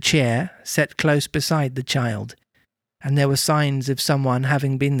 There was a chair set close beside the child, and there were signs of someone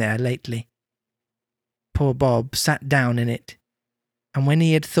having been there lately. Poor Bob sat down in it, and when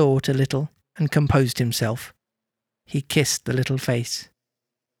he had thought a little and composed himself, he kissed the little face.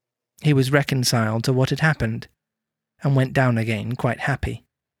 He was reconciled to what had happened, and went down again quite happy.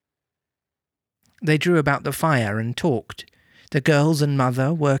 They drew about the fire and talked, the girls and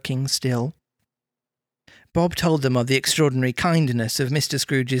mother working still. Bob told them of the extraordinary kindness of Mr.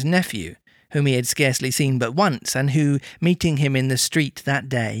 Scrooge's nephew, whom he had scarcely seen but once, and who, meeting him in the street that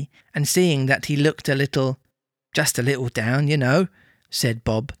day, and seeing that he looked just a little down, you know, said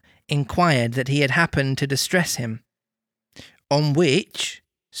Bob, inquired that he had happened to distress him. On which,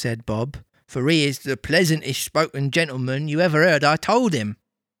 said Bob, for he is the pleasantest spoken gentleman you ever heard, I told him.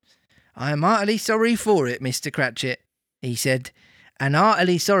 I am heartily sorry for it, Mr. Cratchit, he said, and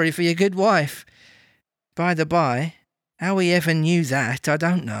heartily sorry for your good wife. By the by, how he ever knew that, I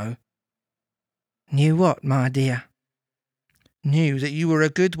don't know. Knew what, my dear? Knew that you were a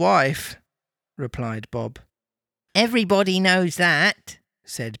good wife, replied Bob. Everybody knows that,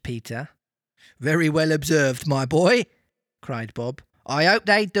 said Peter. Very well observed, my boy, cried Bob. I hope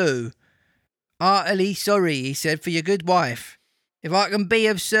they do. Heartily sorry, he said, for your good wife. If I can be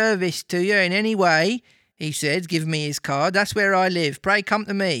of service to you in any way, he said, give me his card. That's where I live. Pray come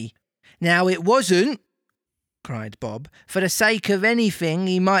to me. Now it wasn't, cried Bob, for the sake of anything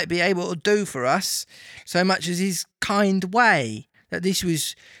he might be able to do for us, so much as his kind way, that this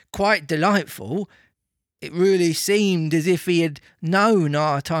was quite delightful. It really seemed as if he had known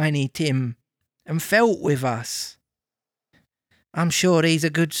our Tiny Tim and felt with us. I'm sure he's a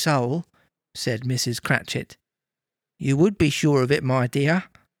good soul, said Mrs. Cratchit. You would be sure of it, my dear,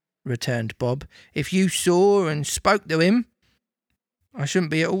 returned Bob, if you saw and spoke to him. I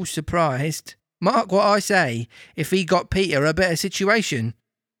shouldn't be at all surprised. Mark what I say, if he got Peter a better situation.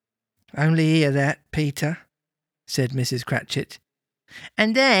 Only hear that, Peter, said Mrs. Cratchit.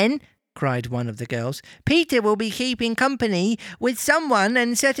 And then, cried one of the girls, Peter will be keeping company with someone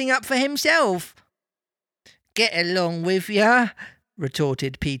and setting up for himself. Get along with ya,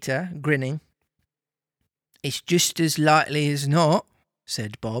 retorted Peter, grinning. It's just as likely as not,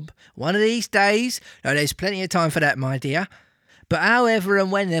 said Bob. One of these days. No, there's plenty of time for that, my dear. But however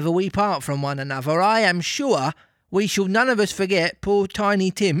and whenever we part from one another, I am sure we shall none of us forget poor Tiny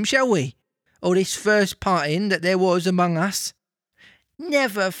Tim, shall we? Or this first parting that there was among us.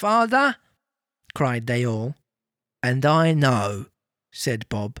 Never, father, cried they all. And I know, said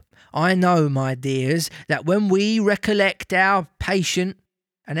Bob, I know, my dears, that when we recollect how patient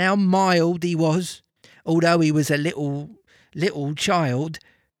and how mild he was, although he was a little child,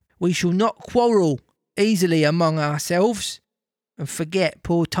 we shall not quarrel easily among ourselves, and forget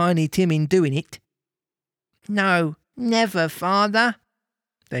poor Tiny Tim in doing it. No, never, father,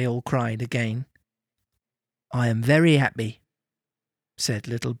 they all cried again. I am very happy, said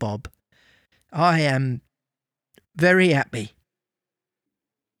little Bob. I am very happy.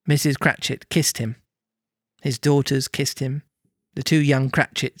 Mrs. Cratchit kissed him. His daughters kissed him. The two young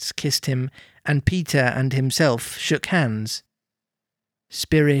Cratchits kissed him, and Peter and himself shook hands.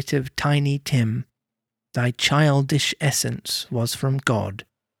 Spirit of Tiny Tim, thy childish essence was from God.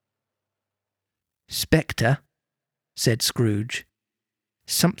 Spectre, said Scrooge,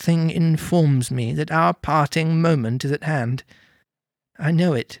 something informs me that our parting moment is at hand. I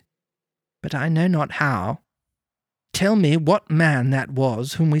know it, but I know not how. Tell me what man that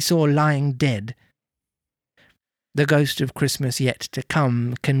was whom we saw lying dead. The ghost of Christmas yet to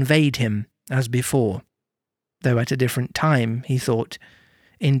come conveyed him as before, though at a different time, he thought.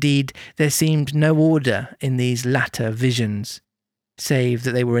 Indeed, there seemed no order in these latter visions, save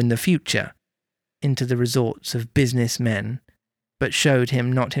that they were in the future, into the resorts of business men, but showed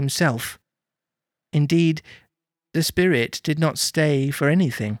him not himself. Indeed, the spirit did not stay for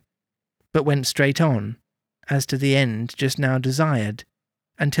anything, but went straight on, as to the end just now desired,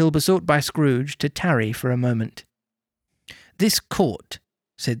 until besought by Scrooge to tarry for a moment. This court,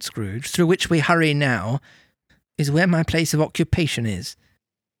 said Scrooge, through which we hurry now, is where my place of occupation is,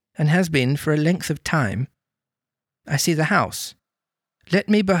 and has been for a length of time. I see the house. Let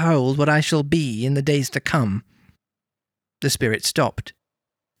me behold what I shall be in the days to come. The spirit stopped.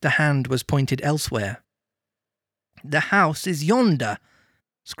 The hand was pointed elsewhere. The house is yonder,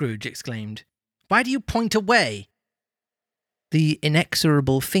 Scrooge exclaimed. Why do you point away? The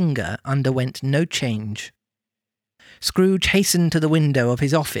inexorable finger underwent no change. Scrooge hastened to the window of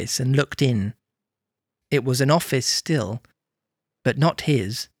his office and looked in. It was an office still, but not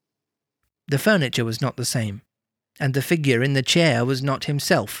his. The furniture was not the same, and the figure in the chair was not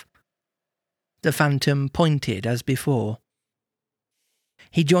himself. The phantom pointed as before.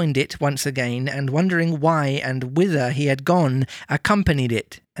 He joined it once again, and wondering why and whither he had gone, accompanied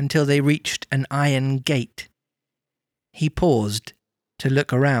it until they reached an iron gate. He paused to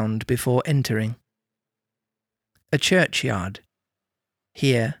look around before entering. A churchyard.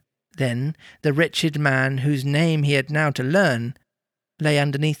 Here, then, the wretched man whose name he had now to learn lay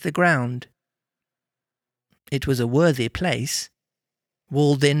underneath the ground. It was a worthy place,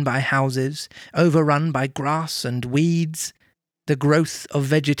 walled in by houses, overrun by grass and weeds, the growth of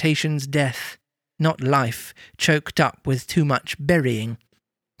vegetation's death, not life, choked up with too much burying,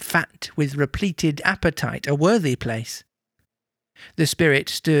 fat with repleted appetite, a worthy place. The spirit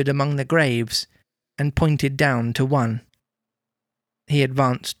stood among the graves, and pointed down to one. He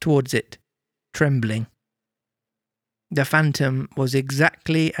advanced towards it, trembling. The phantom was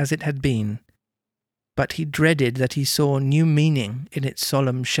exactly as it had been, but he dreaded that he saw new meaning in its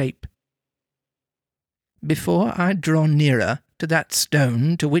solemn shape. Before I draw nearer to that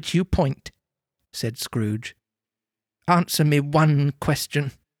stone to which you point, said Scrooge, answer me one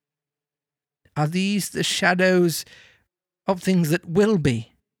question. Are these the shadows of things that will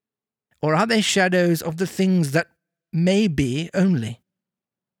be, or are they shadows of the things that may be only?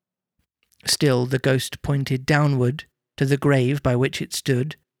 Still the ghost pointed downward to the grave by which it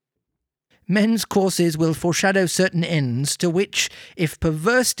stood. Men's courses will foreshadow certain ends, to which, if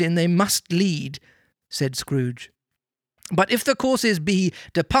perversed in, they must lead, said Scrooge. But if the courses be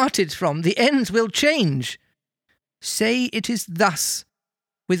departed from, the ends will change. Say it is thus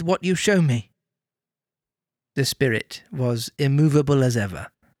with what you show me. The spirit was immovable as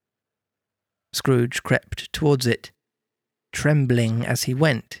ever. Scrooge crept towards it, trembling as he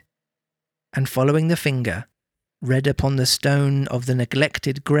went, and following the finger, read upon the stone of the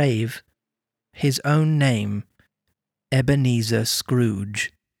neglected grave his own name, Ebenezer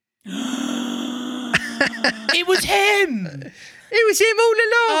Scrooge. It was him! It was him all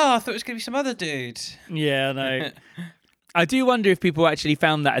along! Oh, I thought it was going to be some other dude. Yeah, no. I do wonder if people actually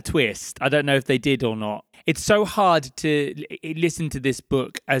found that a twist. I don't know if they did or not. it's so hard to listen to this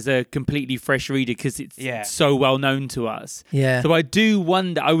book as a completely fresh reader because it's so well known to us. Yeah. So I do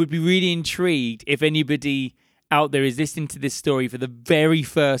wonder, I would be really intrigued if anybody out there is listening to this story for the very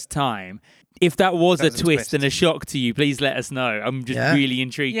first time. If that was a twist and a shock to you, please let us know. I'm just really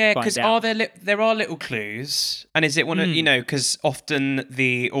intrigued. Yeah, because there are little clues, and is it one of because often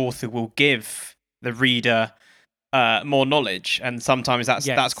the author will give the reader more knowledge, and sometimes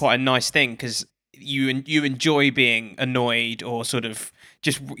that's quite a nice thing because you enjoy being annoyed or sort of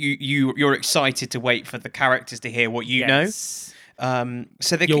just you're excited to wait for the characters to hear what you know. So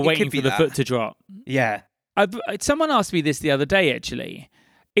you're waiting for the foot to drop. Yeah. Someone asked me this the other day. Actually,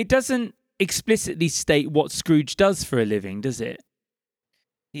 it doesn't explicitly state what Scrooge does for a living, does it?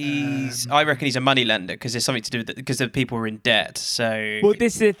 I reckon he's a moneylender because there's something to do with because the people are in debt. So, well,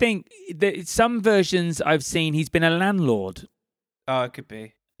 this is the thing. Some versions I've seen, he's been a landlord. Oh, it could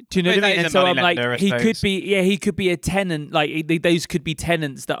be. Do you know what I mean? And so I'm like, he could be a tenant. Like those could be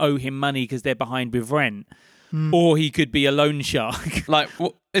tenants that owe him money because they're behind with rent. Or he could be a loan shark. Like,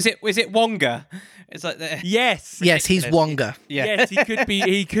 is it Wonga? It's like yes, he's Wonga. Yeah. Yes, he could be.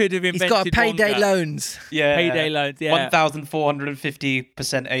 He could have invented. He's got payday Wonga. loans. Yeah, payday loans. Yeah, 1,450%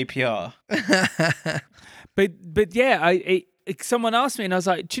 APR. But yeah, someone asked me, and I was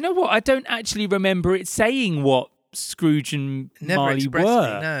like, do you know what? I don't actually remember it saying what Scrooge and Marley were.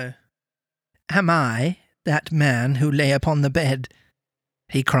 No. Am I that man who lay upon the bed?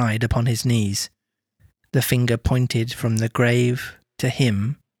 He cried upon his knees. The finger pointed from the grave to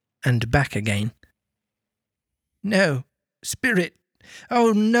him and back again. No, spirit.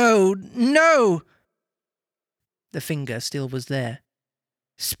 Oh, no, no! The finger still was there.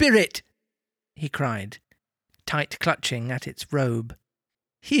 Spirit! He cried, tight clutching at its robe.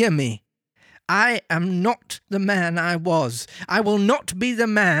 Hear me. I am not the man I was. I will not be the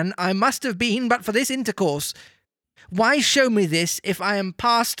man I must have been but for this intercourse. Why show me this if I am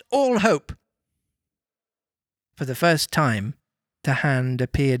past all hope? For the first time, the hand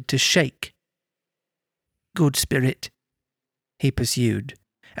appeared to shake. Good spirit, he pursued,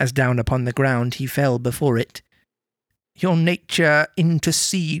 as down upon the ground he fell before it. Your nature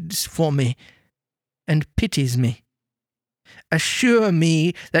intercedes for me, and pities me. Assure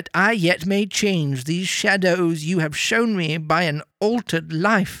me that I yet may change these shadows you have shown me by an altered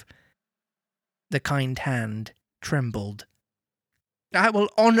life. The kind hand trembled. I will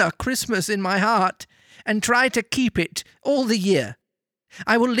honour Christmas in my heart, and try to keep it all the year.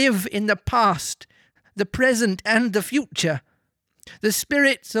 I will live in the past, the present, and the future. The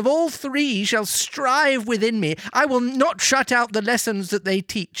spirits of all three shall strive within me. I will not shut out the lessons that they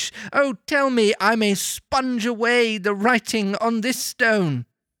teach. Oh, tell me I may sponge away the writing on this stone.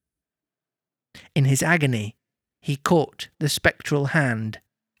 In his agony, he caught the spectral hand.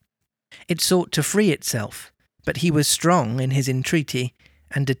 It sought to free itself, but he was strong in his entreaty,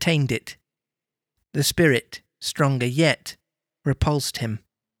 and detained it. The spirit, stronger yet, repulsed him.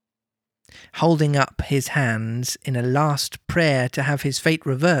 Holding up his hands in a last prayer to have his fate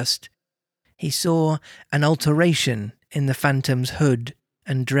reversed, he saw an alteration in the phantom's hood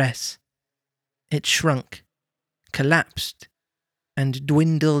and dress. It shrunk, collapsed, and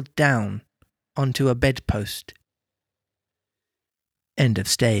dwindled down onto a bedpost. End of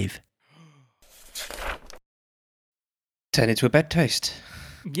stave. Turn into a bed toast.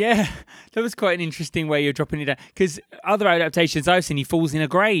 Yeah, that was quite an interesting way you're dropping it down. Because other adaptations I've seen, he falls in a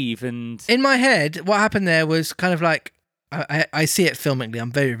grave and... In my head, what happened there was kind of like... I see it filmically,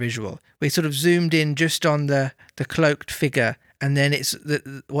 I'm very visual. We sort of zoomed in just on the cloaked figure, and then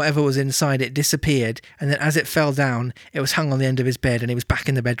whatever was inside it disappeared, and then as it fell down, it was hung on the end of his bed, and he was back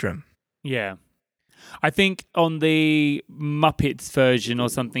in the bedroom. Yeah. I think on the Muppets version or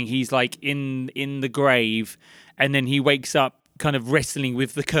something, he's like in the grave, and then he wakes up kind of wrestling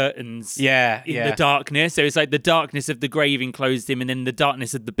with the curtains in the darkness. So it's like the darkness of the grave enclosed him, and then the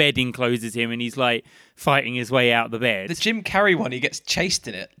darkness of the bed encloses him, and he's like fighting his way out the bed. The Jim Carrey one, he gets chased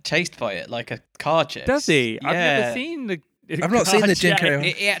by it like a car chase. Does he? Yeah. I've never seen the... I've not seen the Jim Carrey one.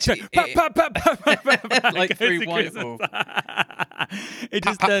 It actually... like through Whitehall. It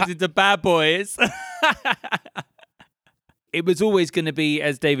just turns into Bad Boys. It was always going to be,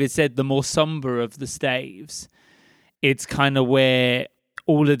 as David said, the more somber of the staves. It's kind of where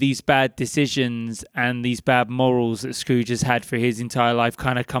all of these bad decisions and these bad morals that Scrooge has had for his entire life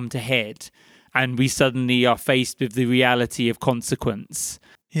kind of come to head. And we suddenly are faced with the reality of consequence.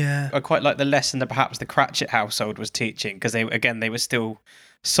 Yeah. I quite like the lesson that perhaps the Cratchit household was teaching, because they were still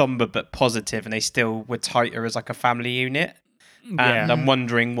somber but positive, and they still were tighter as like a family unit. Yeah. And I'm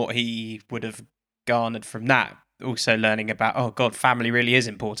wondering what he would have garnered from that. also learning about, oh God, family really is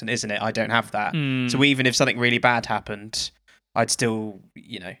important, isn't it? I don't have that. So even if something really bad happened, I'd still,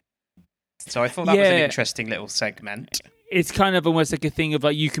 So I thought that was an interesting little segment. It's kind of almost like a thing of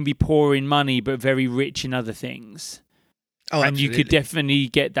like you can be poor in money but very rich in other things. Oh, and you could definitely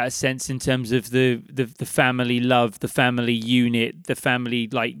get that sense in terms of the family love, the family unit, the family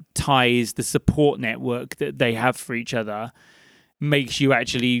like ties, the support network that they have for each other makes you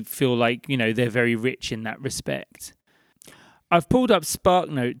actually feel like, they're very rich in that respect. I've pulled up Spark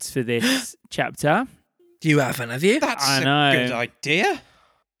Notes for this chapter. You haven't, have you? That's a good idea.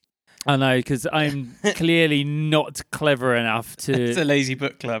 I know, because I'm clearly not clever enough It's a lazy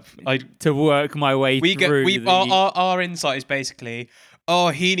book club. to work my way through. Our insight is basically,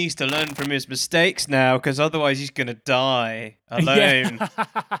 he needs to learn from his mistakes now, because otherwise he's going to die alone.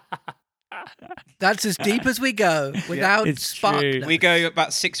 That's as deep as we go without Spark Notes. We go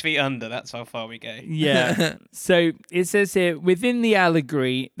about 6 feet under. That's how far we go. Yeah. So it says here, within the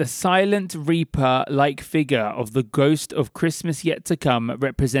allegory, the silent reaper-like figure of the ghost of Christmas yet to come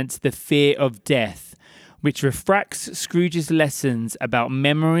represents the fear of death, which refracts Scrooge's lessons about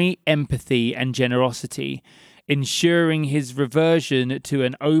memory, empathy, and generosity, ensuring his reversion to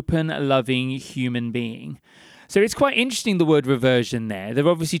an open, loving human being. So it's quite interesting, the word reversion there. They're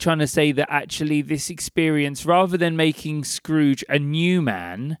obviously trying to say that actually this experience, rather than making Scrooge a new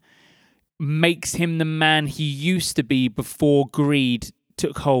man, makes him the man he used to be before greed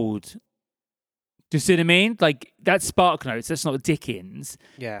took hold. Do you see what I mean? Like, that's Spark Notes, that's not Dickens.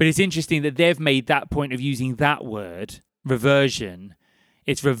 Yeah. But it's interesting that they've made that point of using that word, reversion.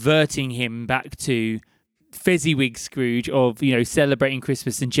 It's reverting him back to Fezziwig Scrooge of, celebrating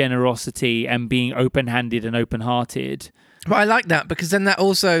Christmas and generosity and being open-handed and open-hearted. But I like that, because then that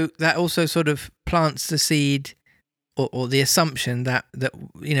also sort of plants the seed or the assumption that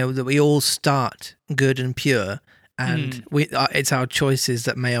we all start good and pure, and it's our choices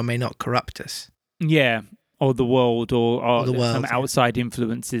that may or may not corrupt us. Yeah, or the world, or the world, some outside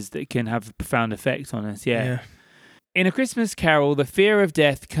influences that can have a profound effect on us. Yeah. In A Christmas Carol, the fear of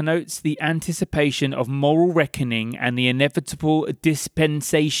death connotes the anticipation of moral reckoning and the inevitable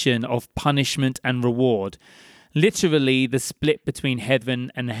dispensation of punishment and reward. Literally, the split between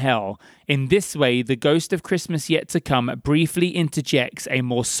heaven and hell. In this way, the ghost of Christmas yet to come briefly interjects a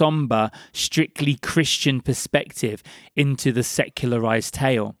more somber, strictly Christian perspective into the secularized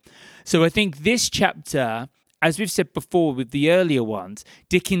tale. So I think this chapter, as we've said before with the earlier ones,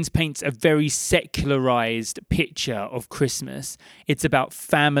 Dickens paints a very secularized picture of Christmas. It's about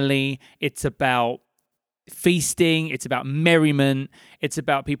family, it's about feasting, it's about merriment, it's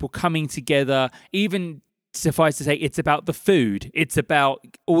about people coming together, even suffice to say, it's about the food, it's about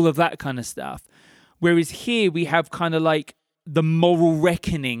all of that kind of stuff. Whereas here we have kind of like the moral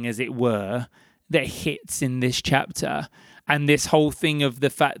reckoning, as it were, that hits in this chapter. And this whole thing of the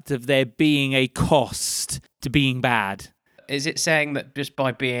fact of there being a cost to being bad. Is it saying that just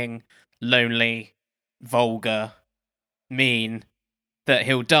by being lonely, vulgar, mean, that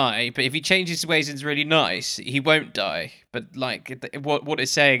he'll die? But if he changes his ways and is really nice, he won't die. But like, what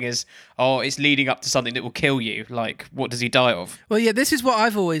it's saying is, it's leading up to something that will kill you. Like, what does he die of? Well, yeah, this is what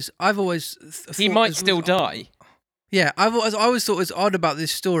I've always. He might still die. Yeah, I always thought was odd about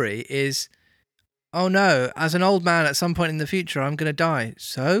this story is, oh no, as an old man at some point in the future, I'm going to die.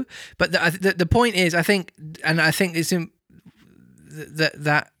 So, but the point is, I think it's in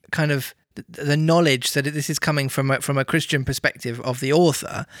that kind of the knowledge that this is coming from a Christian perspective of the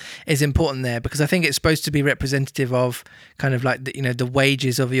author is important there, because I think it's supposed to be representative of kind of like the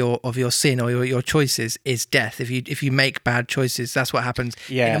wages of your sin or your choices is death. If you make bad choices, that's what happens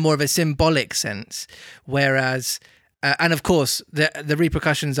in a more of a symbolic sense. Whereas. And of course, the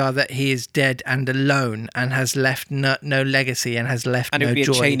repercussions are that he is dead and alone and has left no legacy and has left no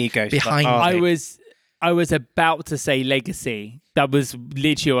joy Cheney ghost behind. I was about to say legacy. That was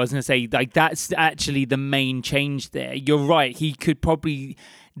literally what I was going to say. Like, that's actually the main change there. You're right. He could probably.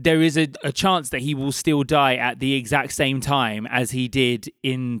 There is a chance that he will still die at the exact same time as he did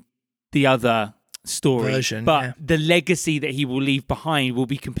in the other story version, but the legacy that he will leave behind will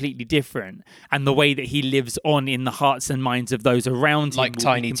be completely different, and the way that he lives on in the hearts and minds of those around him like will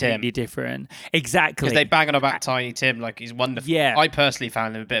Tiny be completely Tim. Different. Exactly, because they bang on about Tiny Tim like he's wonderful. Yeah, I personally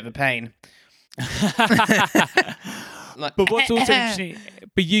found him a bit of a pain. But what's also interesting,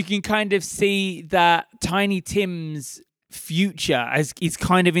 but you can kind of see that Tiny Tim's future as is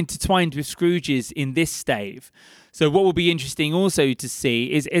kind of intertwined with Scrooge's in this stave. So what will be interesting also to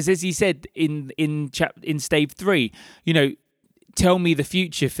see is as he said in stave 3, tell me the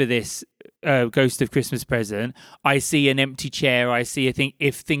future for this Ghost of Christmas Present, I see an empty chair. I see a thing.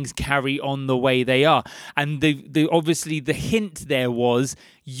 If things carry on the way they are, and the obviously the hint there was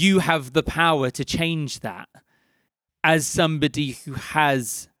you have the power to change that as somebody who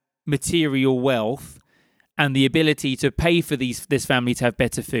has material wealth and the ability to pay for this family to have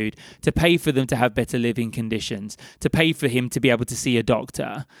better food, to pay for them to have better living conditions, to pay for him to be able to see a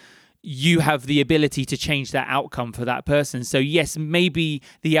doctor. You have the ability to change that outcome for that person. So yes, maybe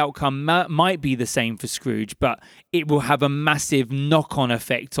the outcome might be the same for Scrooge, but it will have a massive knock-on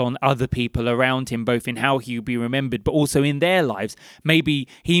effect on other people around him, both in how he'll be remembered, but also in their lives. Maybe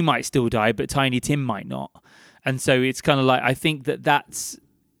he might still die, but Tiny Tim might not. And so it's kind of like, I think that's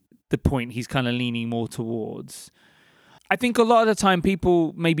the point he's kind of leaning more towards. I think a lot of the time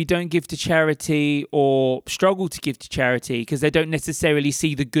people maybe don't give to charity or struggle to give to charity because they don't necessarily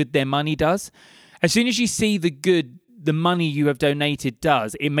see the good their money does. As soon as you see the good the money you have donated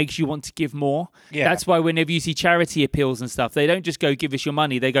does, it makes you want to give more. Yeah. That's why whenever you see charity appeals and stuff, they don't just go, give us your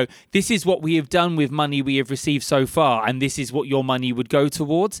money. They go, this is what we have done with money we have received so far, and this is what your money would go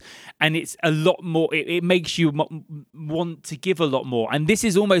towards. And it's a lot more, it makes you want to give a lot more. And this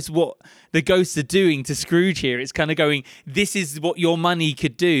is almost what the ghosts are doing to Scrooge here. It's kind of going, this is what your money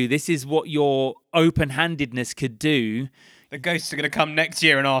could do. This is what your open-handedness could do. The ghosts are going to come next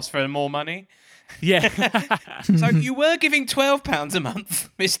year and ask for more money. Yeah. So you were giving £12 a month,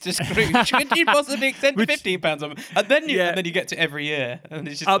 Mr. Scrooge. Could you possibly extend to £15 a month? And then you get to every year. And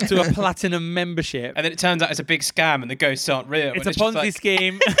it's just up to a platinum membership. And then it turns out it's a big scam and the ghosts aren't real. It's a Ponzi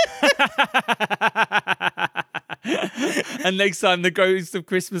scheme. And next time the Ghost of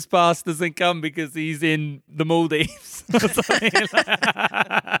Christmas Past doesn't come because he's in the Maldives or something.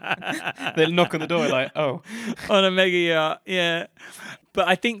 They'll knock on the door like, oh. On a mega yacht, yeah. But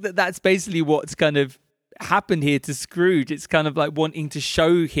I think that's basically what's kind of happened here to Scrooge. It's kind of like wanting to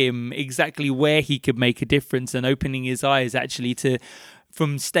show him exactly where he could make a difference and opening his eyes actually to,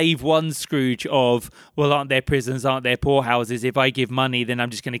 from stave one Scrooge of, well, aren't there prisons, aren't there poorhouses? If I give money, then I'm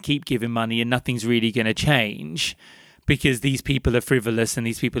just going to keep giving money and nothing's really going to change because these people are frivolous and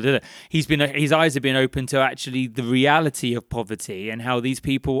these people are... His eyes have been open to actually the reality of poverty and how these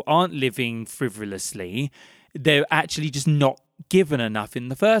people aren't living frivolously. They're actually just not given enough in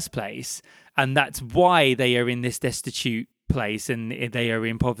the first place, and that's why they are in this destitute place and they are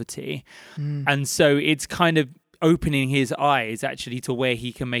in poverty. And so it's kind of opening his eyes actually to where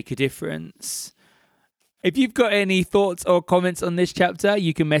he can make a difference. If you've got any thoughts or comments on this chapter,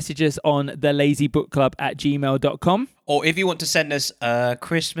 you can message us on thelazybookclub@gmail.com. Or if you want to send us a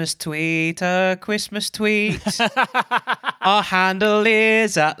Christmas tweet, our handle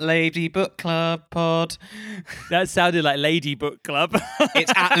is @LazyBookClubPod. That sounded like Lady Book Club.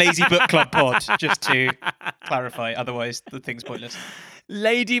 It's @LazyBookClubPod, just to clarify. Otherwise, the thing's pointless.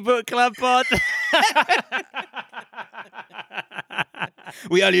 Lady Book Club Pod.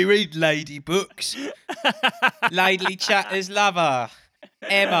 We only read lady books. Lady Chatter's lover,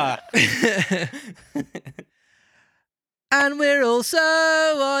 Emma. And we're also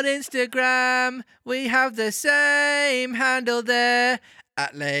on Instagram. We have the same handle there.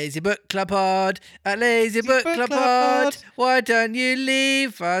 @LazyBookClubPod. @LazyBookClubPod. Why don't you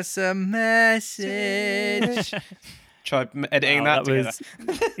leave us a message? Try editing that together.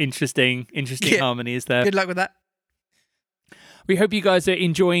 Was interesting harmonies there. Good luck with that. We hope you guys are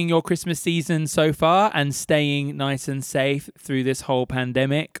enjoying your Christmas season so far and staying nice and safe through this whole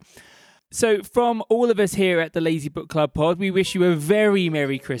pandemic. So from all of us here at the Lazy Book Club Pod, we wish you a very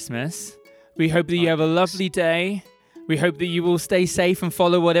Merry Christmas. We hope that you have a lovely day. We hope that you will stay safe and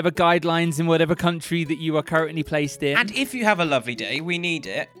follow whatever guidelines in whatever country that you are currently placed in. And if you have a lovely day, we need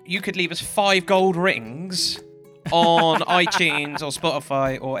it. You could leave us 5 gold rings on iTunes or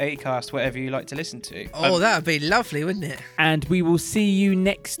Spotify or Acast, whatever you like to listen to. Oh, that would be lovely, wouldn't it? And we will see you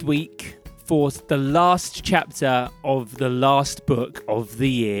next week for the last chapter of the last book of the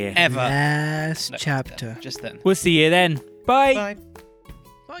year. Ever. Last chapter. Just then. We'll see you then. Bye. Bye.